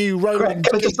is the new Roland.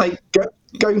 Can I just say,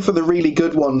 going for the really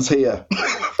good ones here.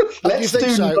 Let's do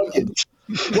luggage.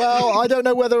 Well, I don't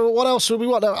know what else would we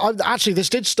want. Actually, this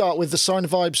did start with the Sine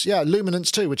Vibes, Luminance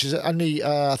 2, which is only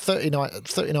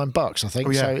 $39, I think.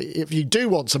 Oh, yeah. So if you do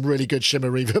want some really good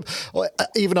shimmer reverb,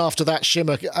 even after that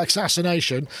shimmer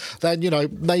assassination, then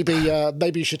maybe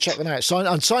you should check them out. Sine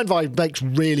Vibe makes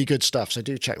really good stuff, so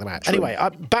do check them out. True. Anyway,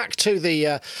 back to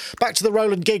the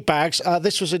Roland gig bags.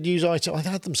 This was a news item. I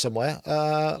had them somewhere.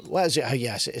 Where is it? Oh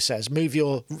yes, it says move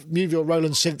your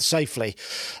Roland synth safely.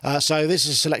 So this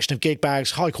is a selection of gig bags.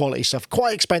 High quality stuff,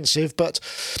 quite expensive,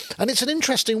 and it's an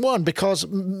interesting one because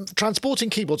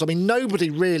transporting keyboards, nobody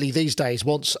really these days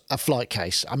wants a flight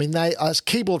case. A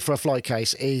keyboard for a flight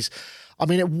case is,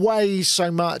 it weighs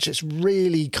so much. It's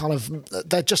really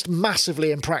they're just massively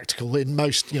impractical in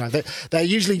most, they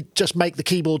usually just make the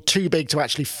keyboard too big to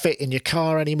actually fit in your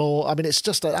car anymore. It's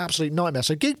just an absolute nightmare.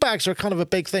 So gig bags are kind of a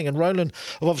big thing, and Roland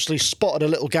have obviously spotted a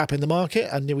little gap in the market,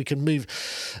 and we can move,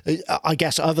 I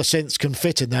guess other synths can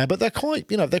fit in there, but they're quite,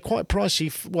 they're quite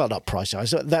pricey. Well, not pricey,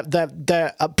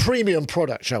 they're a premium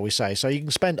product, shall we say. So you can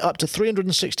spend up to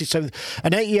 $360. So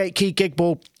an 88 key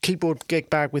keyboard gig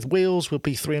bag with wheels will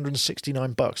be $369.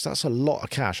 That's a lot of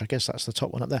cash. I guess that's the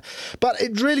top one up there. But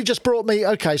it really just brought me,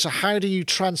 okay, so how do you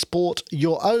transport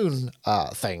your own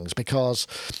things? Because,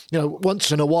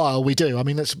 once in a while we do.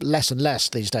 It's less and less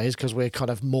these days because we're kind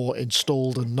of more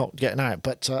installed and not getting out.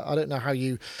 But I don't know how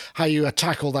you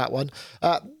tackle that one.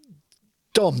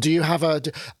 Dom, do you have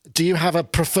a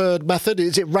preferred method?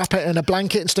 Is it wrap it in a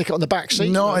blanket and stick it on the back seat?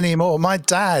 Not anymore. My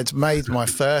dad made my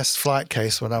first flight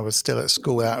case when I was still at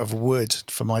school out of wood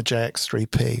for my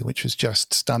JX3P, which was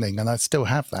just stunning, and I still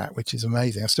have that, which is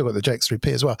amazing. I've still got the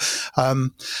JX3P as well.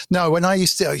 When I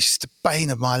used to bane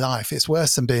of my life. It's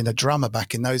worse than being a drummer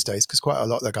back in those days because quite a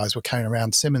lot of the guys were carrying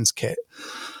around Simmons kit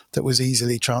that was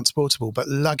easily transportable, but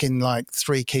lugging like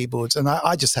 3 keyboards, and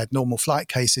I just had normal flight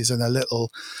cases and a little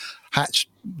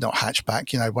not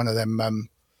hatchback, one of them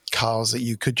cars that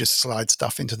you could just slide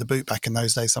stuff into the boot back in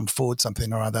those days, some Ford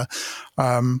something or other,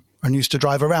 and used to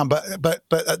drive around. But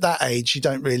at that age, you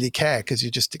don't really care because you're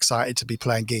just excited to be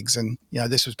playing gigs. And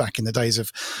this was back in the days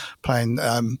of playing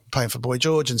for Boy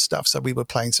George and stuff. So we were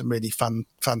playing some really fun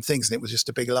things, and it was just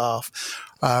a big laugh.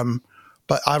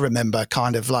 But I remember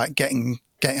kind of like getting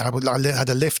I had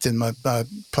a lift in my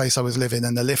place I was living,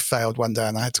 and the lift failed one day,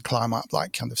 and I had to climb up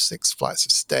like kind of 6 flights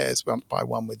of stairs one by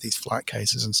one with these flight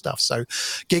cases and stuff. So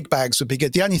gig bags would be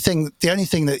good. The only thing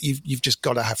that you've just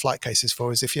got to have flight cases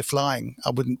for is if you're flying.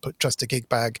 I wouldn't trust a gig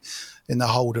bag in the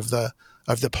hold of the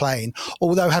plane.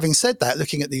 Although having said that,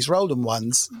 looking at these Roland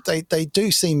ones, they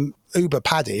do seem uber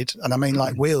padded, and I mean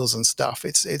like wheels and stuff.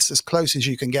 It's as close as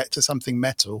you can get to something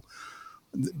metal.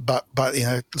 But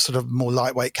sort of more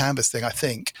lightweight canvas thing, I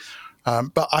think.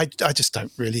 But I just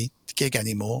don't really gig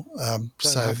anymore.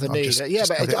 So have the need.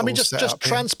 Just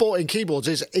transporting keyboards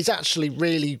is actually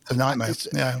really a nightmare.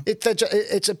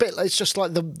 It's a bit. It's just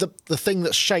like the thing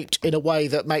that's shaped in a way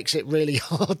that makes it really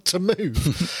hard to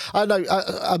move. I know,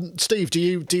 Steve. Do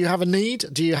you have a need?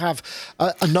 Do you have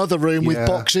another room with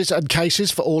boxes and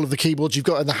cases for all of the keyboards you've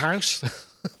got in the house?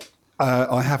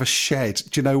 I have a shed.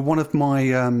 Do you know one of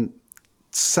my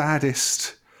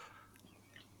saddest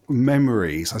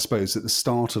memories, I suppose, at the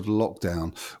start of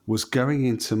lockdown was going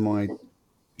into my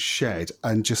shed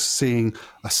and just seeing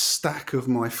a stack of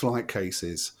my flight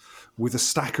cases with a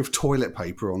stack of toilet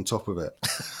paper on top of it.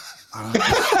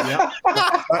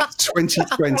 That's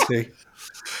 2020.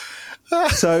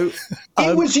 So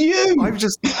it was you. I've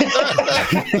just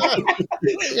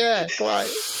yeah,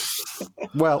 quite.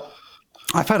 Well,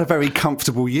 I've had a very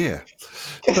comfortable year,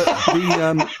 but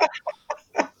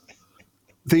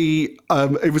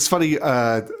it was funny.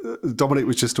 Dominic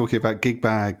was just talking about gig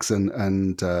bags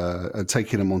and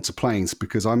taking them onto planes,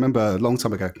 because I remember a long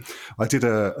time ago I did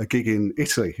a gig in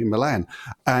Italy, in Milan,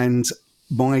 and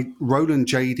my Roland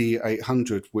JD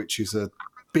 800, which is a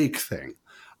big thing,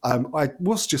 I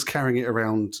was just carrying it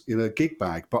around in a gig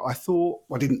bag, but I thought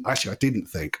I didn't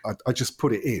think I just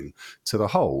put it in to the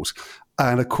hold.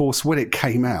 And of course, when it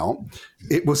came out,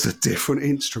 it was a different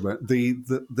instrument.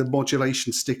 The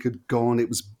modulation stick had gone; it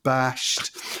was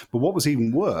bashed. But what was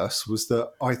even worse was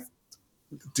that I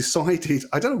decided,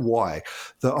 I don't know why,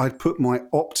 that I'd put my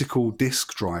optical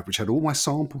disc drive, which had all my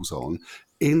samples on,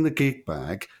 in the gig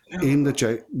bag with the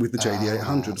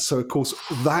JD800. So of course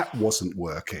that wasn't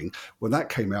working when that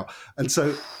came out, and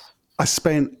so I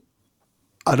spent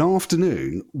an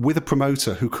afternoon with a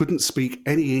promoter who couldn't speak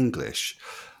any English,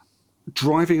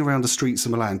 driving around the streets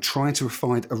of Milan, trying to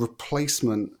find a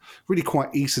replacement, really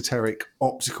quite esoteric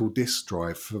optical disc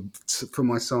drive for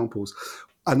my samples.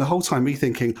 And the whole time me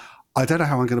thinking, I don't know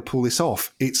how I'm going to pull this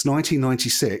off. It's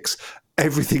 1996.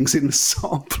 Everything's in the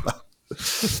sampler.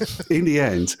 In the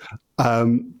end,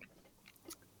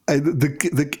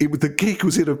 the gig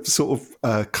was in a sort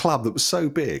of club that was so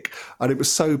big, and it was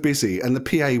so busy, and the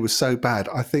PA was so bad.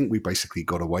 I think we basically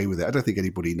got away with it. I don't think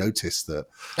anybody noticed that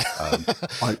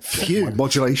my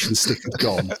modulation stick had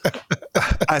gone,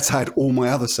 as had all my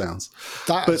other sounds.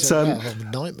 That's a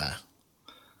nightmare.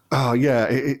 Oh yeah,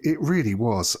 it really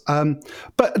was.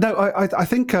 But no, I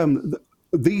think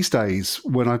these days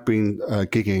when I've been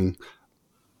gigging,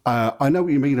 I know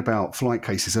what you mean about flight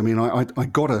cases. I mean, I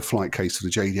got a flight case for the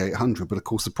JD800, but of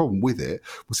course the problem with it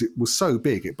was so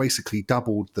big, it basically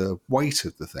doubled the weight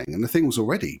of the thing. And the thing was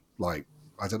already like,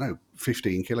 I don't know,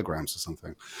 15 kilograms or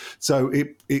something. So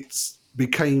it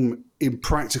became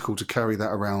impractical to carry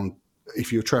that around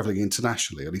if you're traveling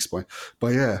internationally, at least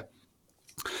by air.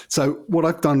 So what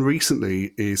I've done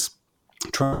recently is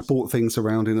transport things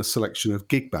around in a selection of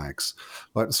gig bags,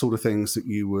 like the sort of things that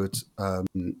you would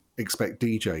expect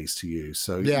DJs to use.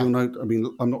 So you'll know, I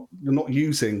mean, you're not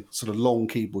using sort of long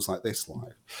keyboards like this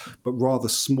live, but rather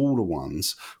smaller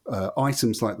ones.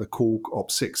 Items like the Korg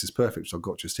Op 6 is perfect, which I've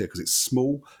got just here, because it's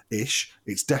small-ish,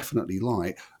 it's definitely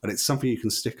light, and it's something you can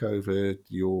stick over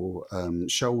your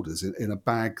shoulders in a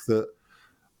bag that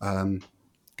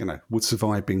would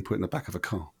survive being put in the back of a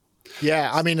car. Yeah,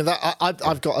 I mean,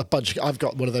 I've got a bunch. I've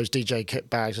got one of those DJ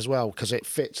kit bags as well, because it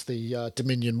fits the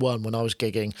Dominion one. When I was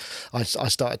gigging, I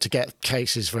started to get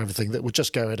cases for everything that would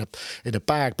just go in a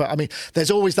bag. But I mean,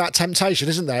 there's always that temptation,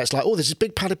 isn't there? It's like, oh, there's this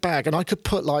big padded bag, and I could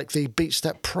put like the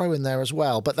BeatStep Pro in there as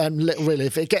well. But then, really,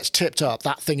 if it gets tipped up,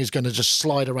 that thing is going to just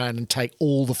slide around and take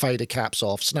all the fader caps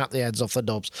off, snap the ends off the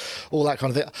knobs, all that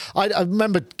kind of thing. I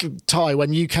remember, Ty,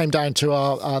 when you came down to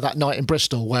our that night in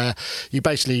Bristol, where you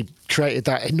basically created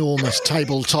that enormous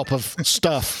tabletop of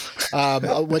stuff,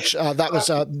 which that was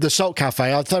the Salt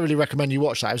Cafe. I thoroughly recommend you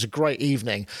watch that. It was a great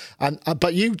evening, and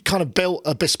but you kind of built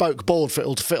a bespoke board for it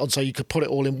all to fit on, so you could put it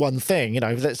all in one thing. You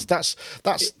know, that's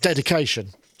dedication.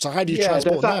 So how do you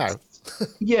transport now?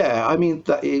 Yeah, I mean,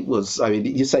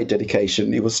 you say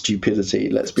dedication, it was stupidity,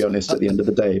 let's be honest, at the end of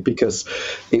the day, because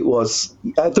it was,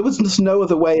 there was just no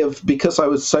other way of, because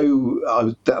that's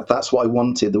what I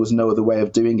wanted, there was no other way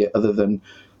of doing it other than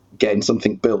getting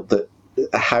something built that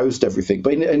housed everything.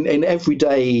 But in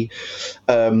everyday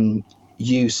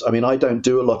use, I mean, I don't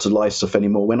do a lot of live stuff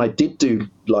anymore. When I did do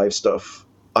live stuff,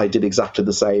 I did exactly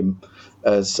the same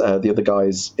as the other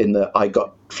guys in that I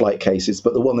got flight cases.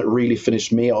 But the one that really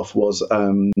finished me off was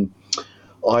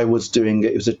I was doing,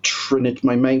 it was a Trinity,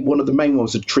 one of the main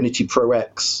ones was a Trinity Pro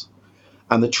X.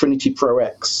 And the Trinity Pro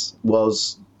X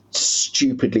was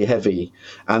stupidly heavy.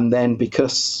 And then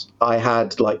because I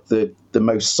had like the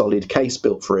most solid case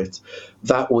built for it,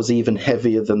 that was even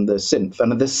heavier than the synth.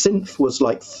 And the synth was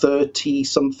like 30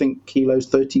 something kilos,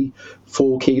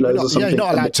 34 kilos or something. You're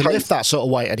not allowed to lift that sort of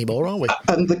weight anymore, are we?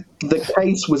 And the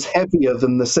case was heavier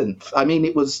than the synth. I mean,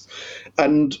 it was,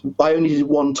 and I only did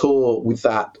one tour with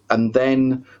that. And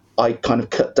then I kind of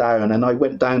cut down and I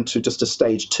went down to just a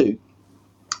stage 2.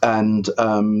 And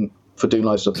for doing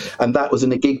live stuff, and that was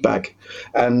in a gig bag,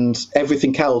 and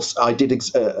everything else I did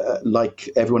like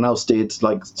everyone else did.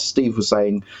 Like Steve was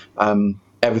saying,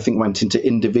 everything went into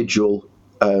individual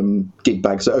gig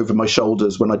bags over my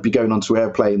shoulders when I'd be going onto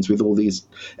airplanes with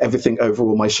everything over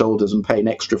all my shoulders and paying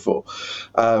extra for.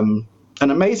 And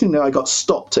amazingly, I got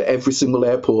stopped at every single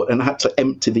airport and I had to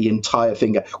empty the entire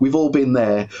thing. We've all been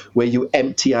there where you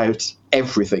empty out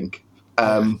everything.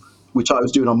 Which I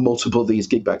was doing on multiple of these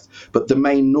gig bags. But the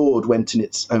main Nord went in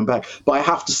its own bag. But I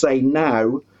have to say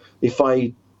now, if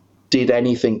I did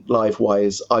anything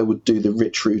live-wise, I would do the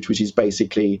rich route, which is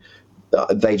basically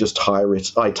they just hire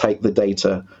it. I take the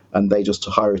data and they just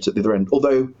hire it at the other end.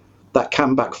 Although that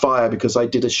can backfire because I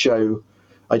did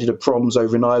a proms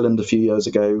over in Ireland a few years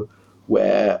ago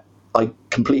where I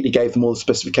completely gave them all the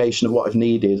specification of what I've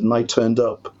needed, and I turned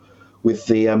up with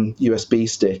the USB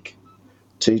stick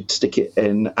to stick it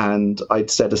in, and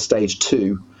I'd set a stage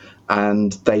 2,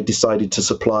 and they decided to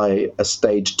supply a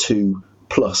stage 2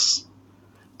 plus,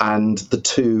 and the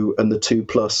 2 and the 2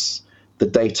 plus, the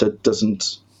data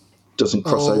doesn't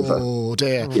cross over. Oh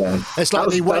dear! Yeah, it's like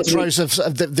the Waitrose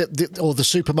of the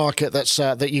supermarket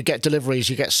that you get deliveries,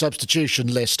 you get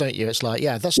substitution list, don't you? It's like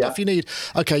that's stuff you need.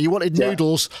 Okay, you wanted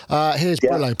noodles. Here's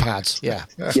Brillo pads. Yeah.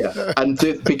 And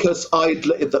because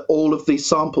all of these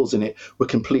samples in it were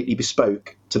completely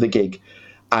bespoke to the gig,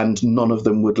 and none of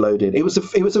them would load in. It was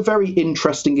a very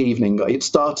interesting evening. It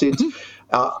started.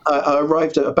 I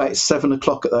arrived at about 7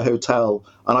 o'clock at the hotel,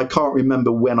 and I can't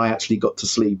remember when I actually got to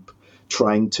sleep,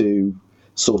 trying to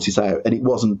sort it out, and it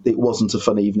wasn't a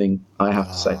fun evening, I have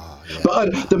to say.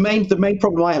 But the main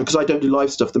problem I have, because I don't do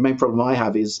live stuff, the main problem I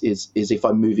have is if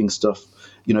I'm moving stuff,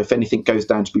 if anything goes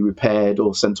down to be repaired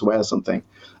or sent away or something.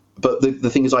 But the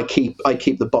thing is, I keep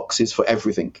the boxes for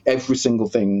everything, every single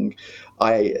thing.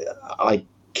 I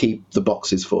keep the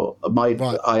boxes for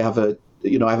I have a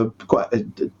quite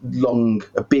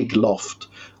a big loft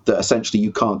that essentially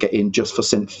you can't get in just for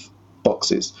synth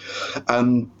boxes,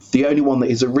 and the only one that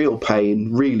is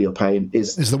really a pain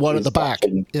is the one at the back.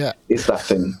 Is that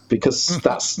thing, because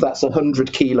that's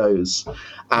 100 kilos,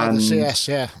 and the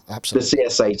CS, absolutely, the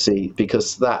CS80,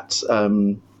 because that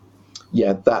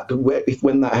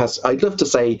when that has, I'd love to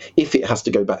say if it has to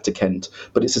go back to Kent,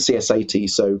 but it's a CS80,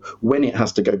 so when it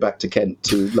has to go back to Kent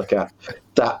to look at,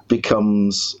 that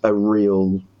becomes a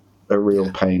real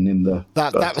pain in the...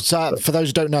 That's for those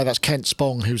who don't know, that's Kent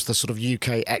Spong, who's the sort of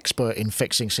UK expert in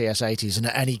fixing CS80s, and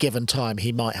at any given time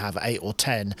he might have 8 or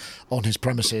 10 on his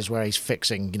premises where he's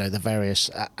fixing, the various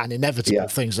and inevitable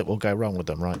things that will go wrong with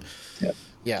them, right?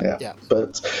 Yeah.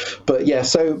 But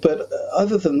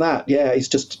other than that, it's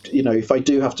just, if I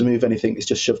do have to move anything, it's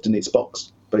just shoved in its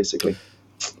box, basically.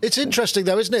 It's interesting,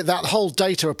 though, isn't it? That whole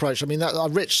data approach. I mean, that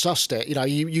Rich sussed it.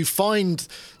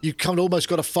 You kind of almost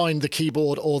got to find the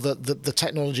keyboard or the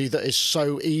technology that is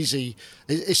so easy,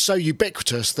 is so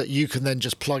ubiquitous that you can then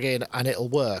just plug in and it'll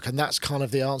work. And that's kind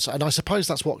of the answer. And I suppose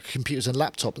that's what computers and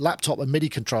laptop and MIDI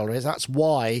controller is. That's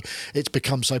why it's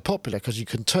become so popular, because you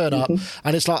can turn up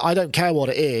and it's like, I don't care what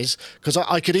it is, because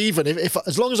I could even, if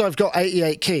as long as I've got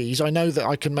 88 keys, I know that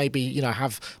I can maybe,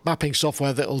 have mapping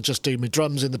software that'll just do my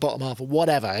drums in the bottom half or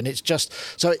whatever. And it's just,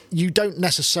 so you don't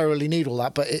necessarily need all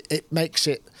that, but it makes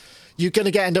it, you're going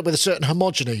to end up with a certain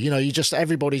homogeny.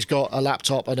 Everybody's got a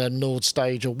laptop and a Nord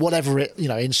stage or whatever it,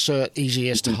 insert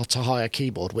easiest to hire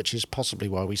keyboard, which is possibly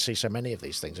why we see so many of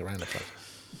these things around the place.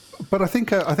 But I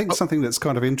think something that's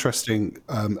kind of interesting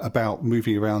about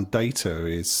moving around data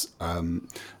is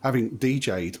having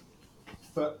DJ'd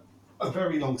for a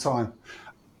very long time.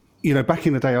 Back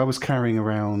in the day, I was carrying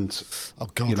around,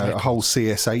 a whole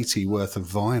CS80 worth of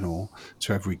vinyl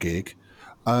to every gig.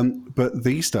 But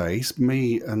these days,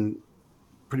 me and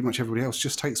pretty much everybody else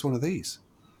just takes one of these,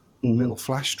 little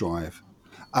flash drive.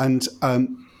 And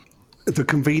the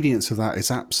convenience of that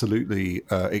is absolutely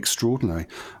extraordinary,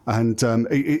 and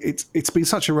it's been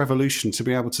such a revolution to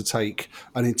be able to take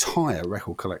an entire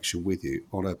record collection with you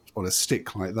on a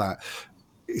stick like that.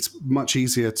 It's much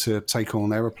easier to take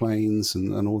on aeroplanes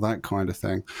and all that kind of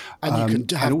thing. And you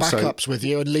can have backups with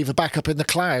you and leave a backup in the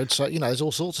cloud. So, there's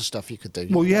all sorts of stuff you could do.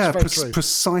 Well, yeah,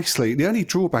 precisely. The only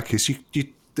drawback is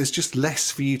there's just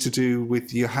less for you to do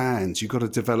with your hands. You've got to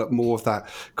develop more of that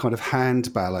kind of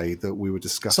hand ballet that we were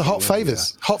discussing. So hot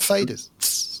faders.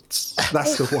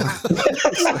 That's the one.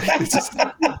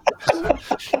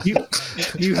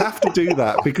 You have to do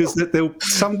that because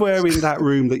somewhere in that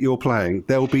room that you're playing,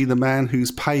 there'll be the man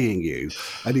who's paying you,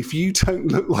 and if you don't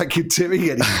look like you're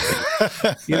doing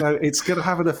anything, it's going to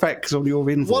have an effect on your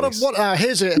invoice.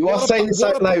 Here's it. What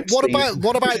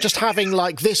about just having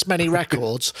like this many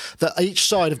records that each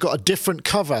side have got a different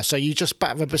cover? So you just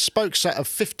have a bespoke set of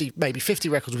 50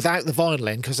 records without the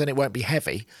vinyl in, because then it won't be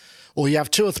heavy. Or you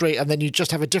have 2 or 3 and then you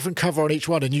just have a different cover on each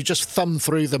one and you just thumb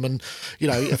through them. And,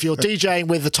 if you're DJing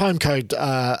with the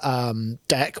timecode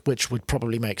deck, which would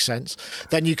probably make sense,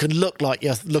 then you can look like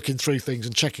you're looking through things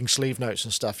and checking sleeve notes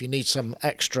and stuff. You need some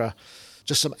extra,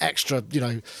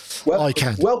 eye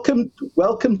candy.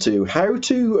 Welcome to how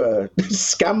to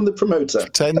scam the promoter.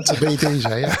 Pretend to be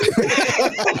DJ. Yeah.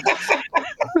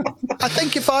 I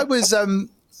think if I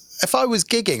was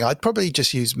gigging, I'd probably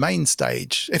just use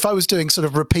Mainstage. If I was doing sort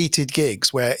of repeated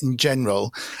gigs where, in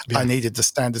general, I needed the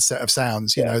standard set of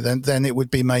sounds, then it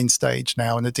would be Mainstage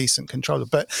now and a decent controller.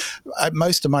 But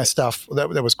most of my stuff,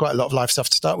 there was quite a lot of live stuff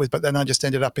to start with, but then I just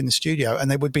ended up in the studio, and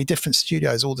there would be different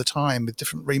studios all the time with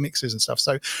different remixes and stuff.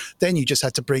 So then you just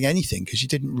had to bring anything because you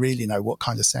didn't really know what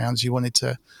kind of sounds you wanted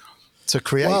to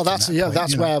create. Well, that's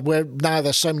where we're now.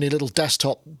 There's so many little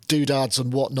desktop doodads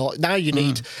and whatnot. Now you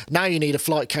need a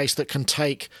flight case that can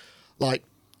take like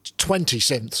 20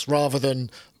 synths rather than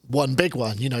one big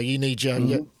one. You need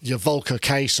your Volca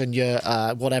case and your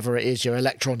whatever it is, your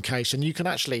Electron case, and you can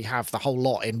actually have the whole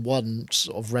lot in one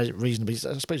sort of reasonably.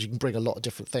 I suppose you can bring a lot of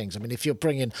different things. I mean, if you're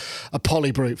bringing a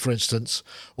Polybrute, for instance,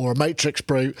 or a Matrix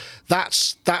Brute,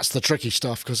 that's the tricky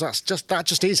stuff, because that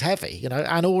just is heavy,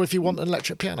 And or if you want an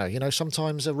electric piano,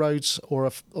 sometimes a Rhodes or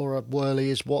a Whirly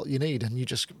is what you need, and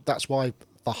that's why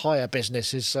the hire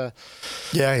business is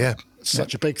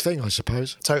such a big thing, I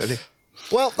suppose. Totally.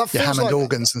 Well, that feels Hammond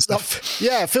organs and stuff.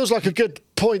 It feels like a good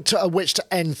point at which to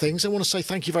end things. I want to say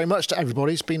thank you very much to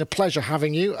everybody. It's been a pleasure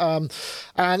having you. And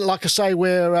like I say,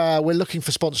 we're looking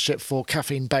for sponsorship for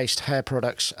caffeine-based hair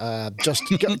products.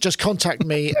 Just contact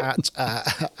me at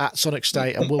Sonic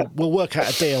State, and we'll work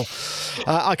out a deal.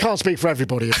 I can't speak for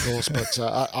everybody, of course, but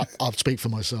I'll speak for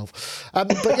myself.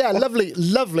 But yeah,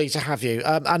 lovely to have you.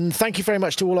 And thank you very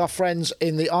much to all our friends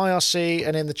in the IRC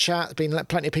and in the chat. There's been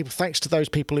plenty of people. Thanks to those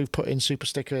people who've put in super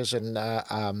stickers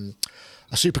and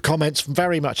super comments.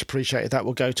 Very much appreciated. That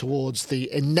will go towards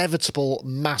the inevitable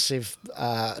massive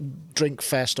drink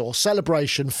fest or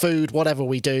celebration, food, whatever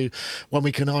we do, when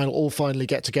we can all finally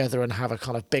get together and have a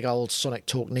kind of big old Sonic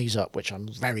Talk knees up, which I'm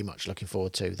very much looking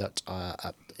forward to. That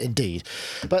indeed.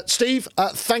 But Steve,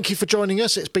 thank you for joining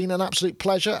us. It's been an absolute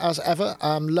pleasure as ever.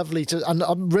 Lovely to, and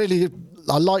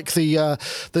I like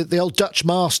the old Dutch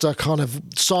Master kind of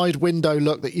side window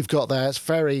look that you've got there. It's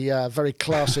very very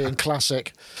classy and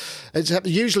classic.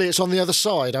 Usually it's on the other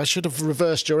side. I should have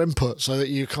reversed your input so that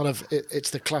you kind of it's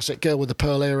the classic girl with the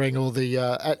pearl earring, or the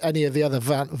any of the other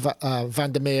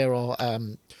Vandermeer or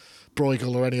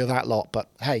Bruegel or any of that lot. But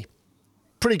hey,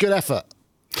 pretty good effort.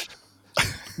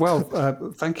 Well,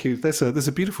 thank you. There's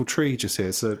a beautiful tree just here.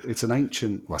 It's an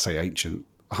ancient, well, I say ancient,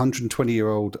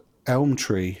 120-year-old elm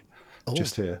tree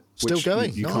just here. Still which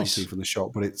going. You nice. can't see from the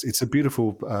shop, but it's a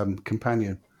beautiful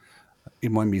companion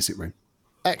in my music room.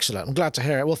 Excellent. I'm glad to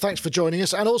hear it. Well, thanks for joining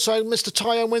us. And also, Mr.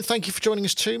 Ty Owen, thank you for joining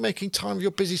us too, making time of your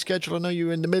busy schedule. I know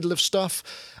you're in the middle of stuff.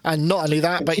 And not only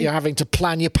that, but you're having to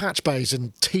plan your patch bays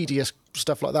and tedious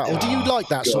stuff like that. Or do you like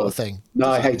that sort of thing? No,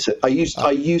 I hate it. I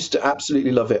used to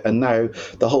absolutely love it. And now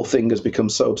the whole thing has become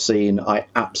so obscene. I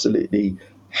absolutely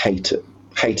hate it.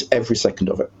 Hate every second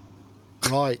of it.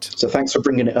 Right. So thanks for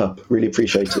bringing it up. Really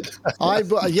appreciate it. I'm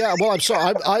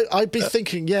sorry. I'd be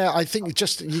thinking, I think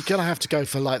just you're going to have to go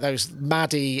for like those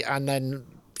MADI, and then,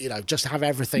 just have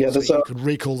everything so you can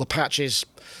recall the patches.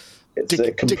 It's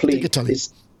a complete.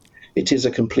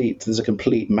 There's a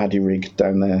complete MADI rig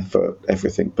down there for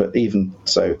everything. But even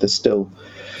so, there's still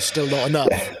not enough.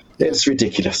 Yeah, it's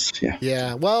ridiculous. Yeah.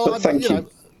 Yeah. Well, but thank you.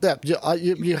 Yeah,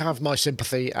 you have my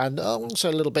sympathy and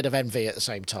also a little bit of envy at the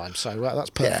same time. So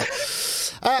that's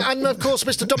perfect. Yeah. And of course,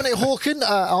 Mr. Dominic Hawken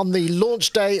on the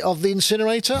launch day of the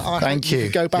Incinerator. I hope you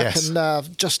can go back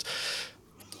and just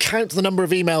count the number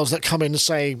of emails that come in and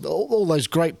say all those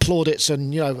great plaudits,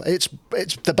 and it's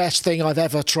the best thing I've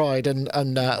ever tried,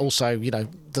 and also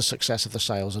the success of the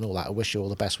sales and all that. I wish you all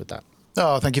the best with that.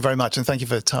 Oh, thank you very much. And thank you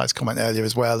for Ty's comment earlier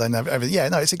as well. And everything. Yeah,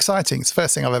 no, it's exciting. It's the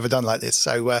first thing I've ever done like this.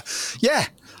 So, yeah,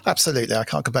 absolutely. I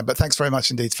can't complain. But thanks very much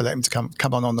indeed for letting me to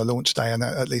come on the launch day and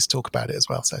at least talk about it as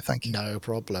well. So thank you. No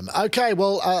problem. Okay,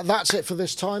 well, that's it for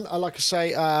this time. Like I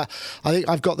say, I think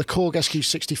I've got the Korg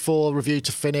SQ64 review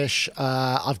to finish.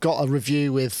 I've got a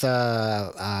review with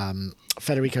Federico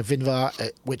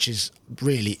Vinvar, which is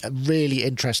really a really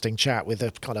interesting chat with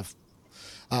a kind of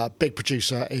big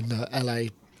producer in LA,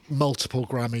 multiple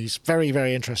Grammys. Very,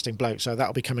 very interesting bloke. So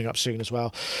that'll be coming up soon as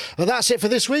well. But that's it for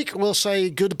this week. We'll say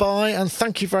goodbye and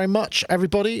thank you very much,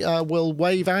 everybody. We'll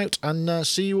wave out and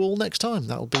see you all next time.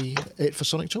 That'll be it for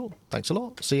Sonic Talk. Thanks a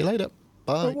lot. See you later.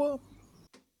 Bye.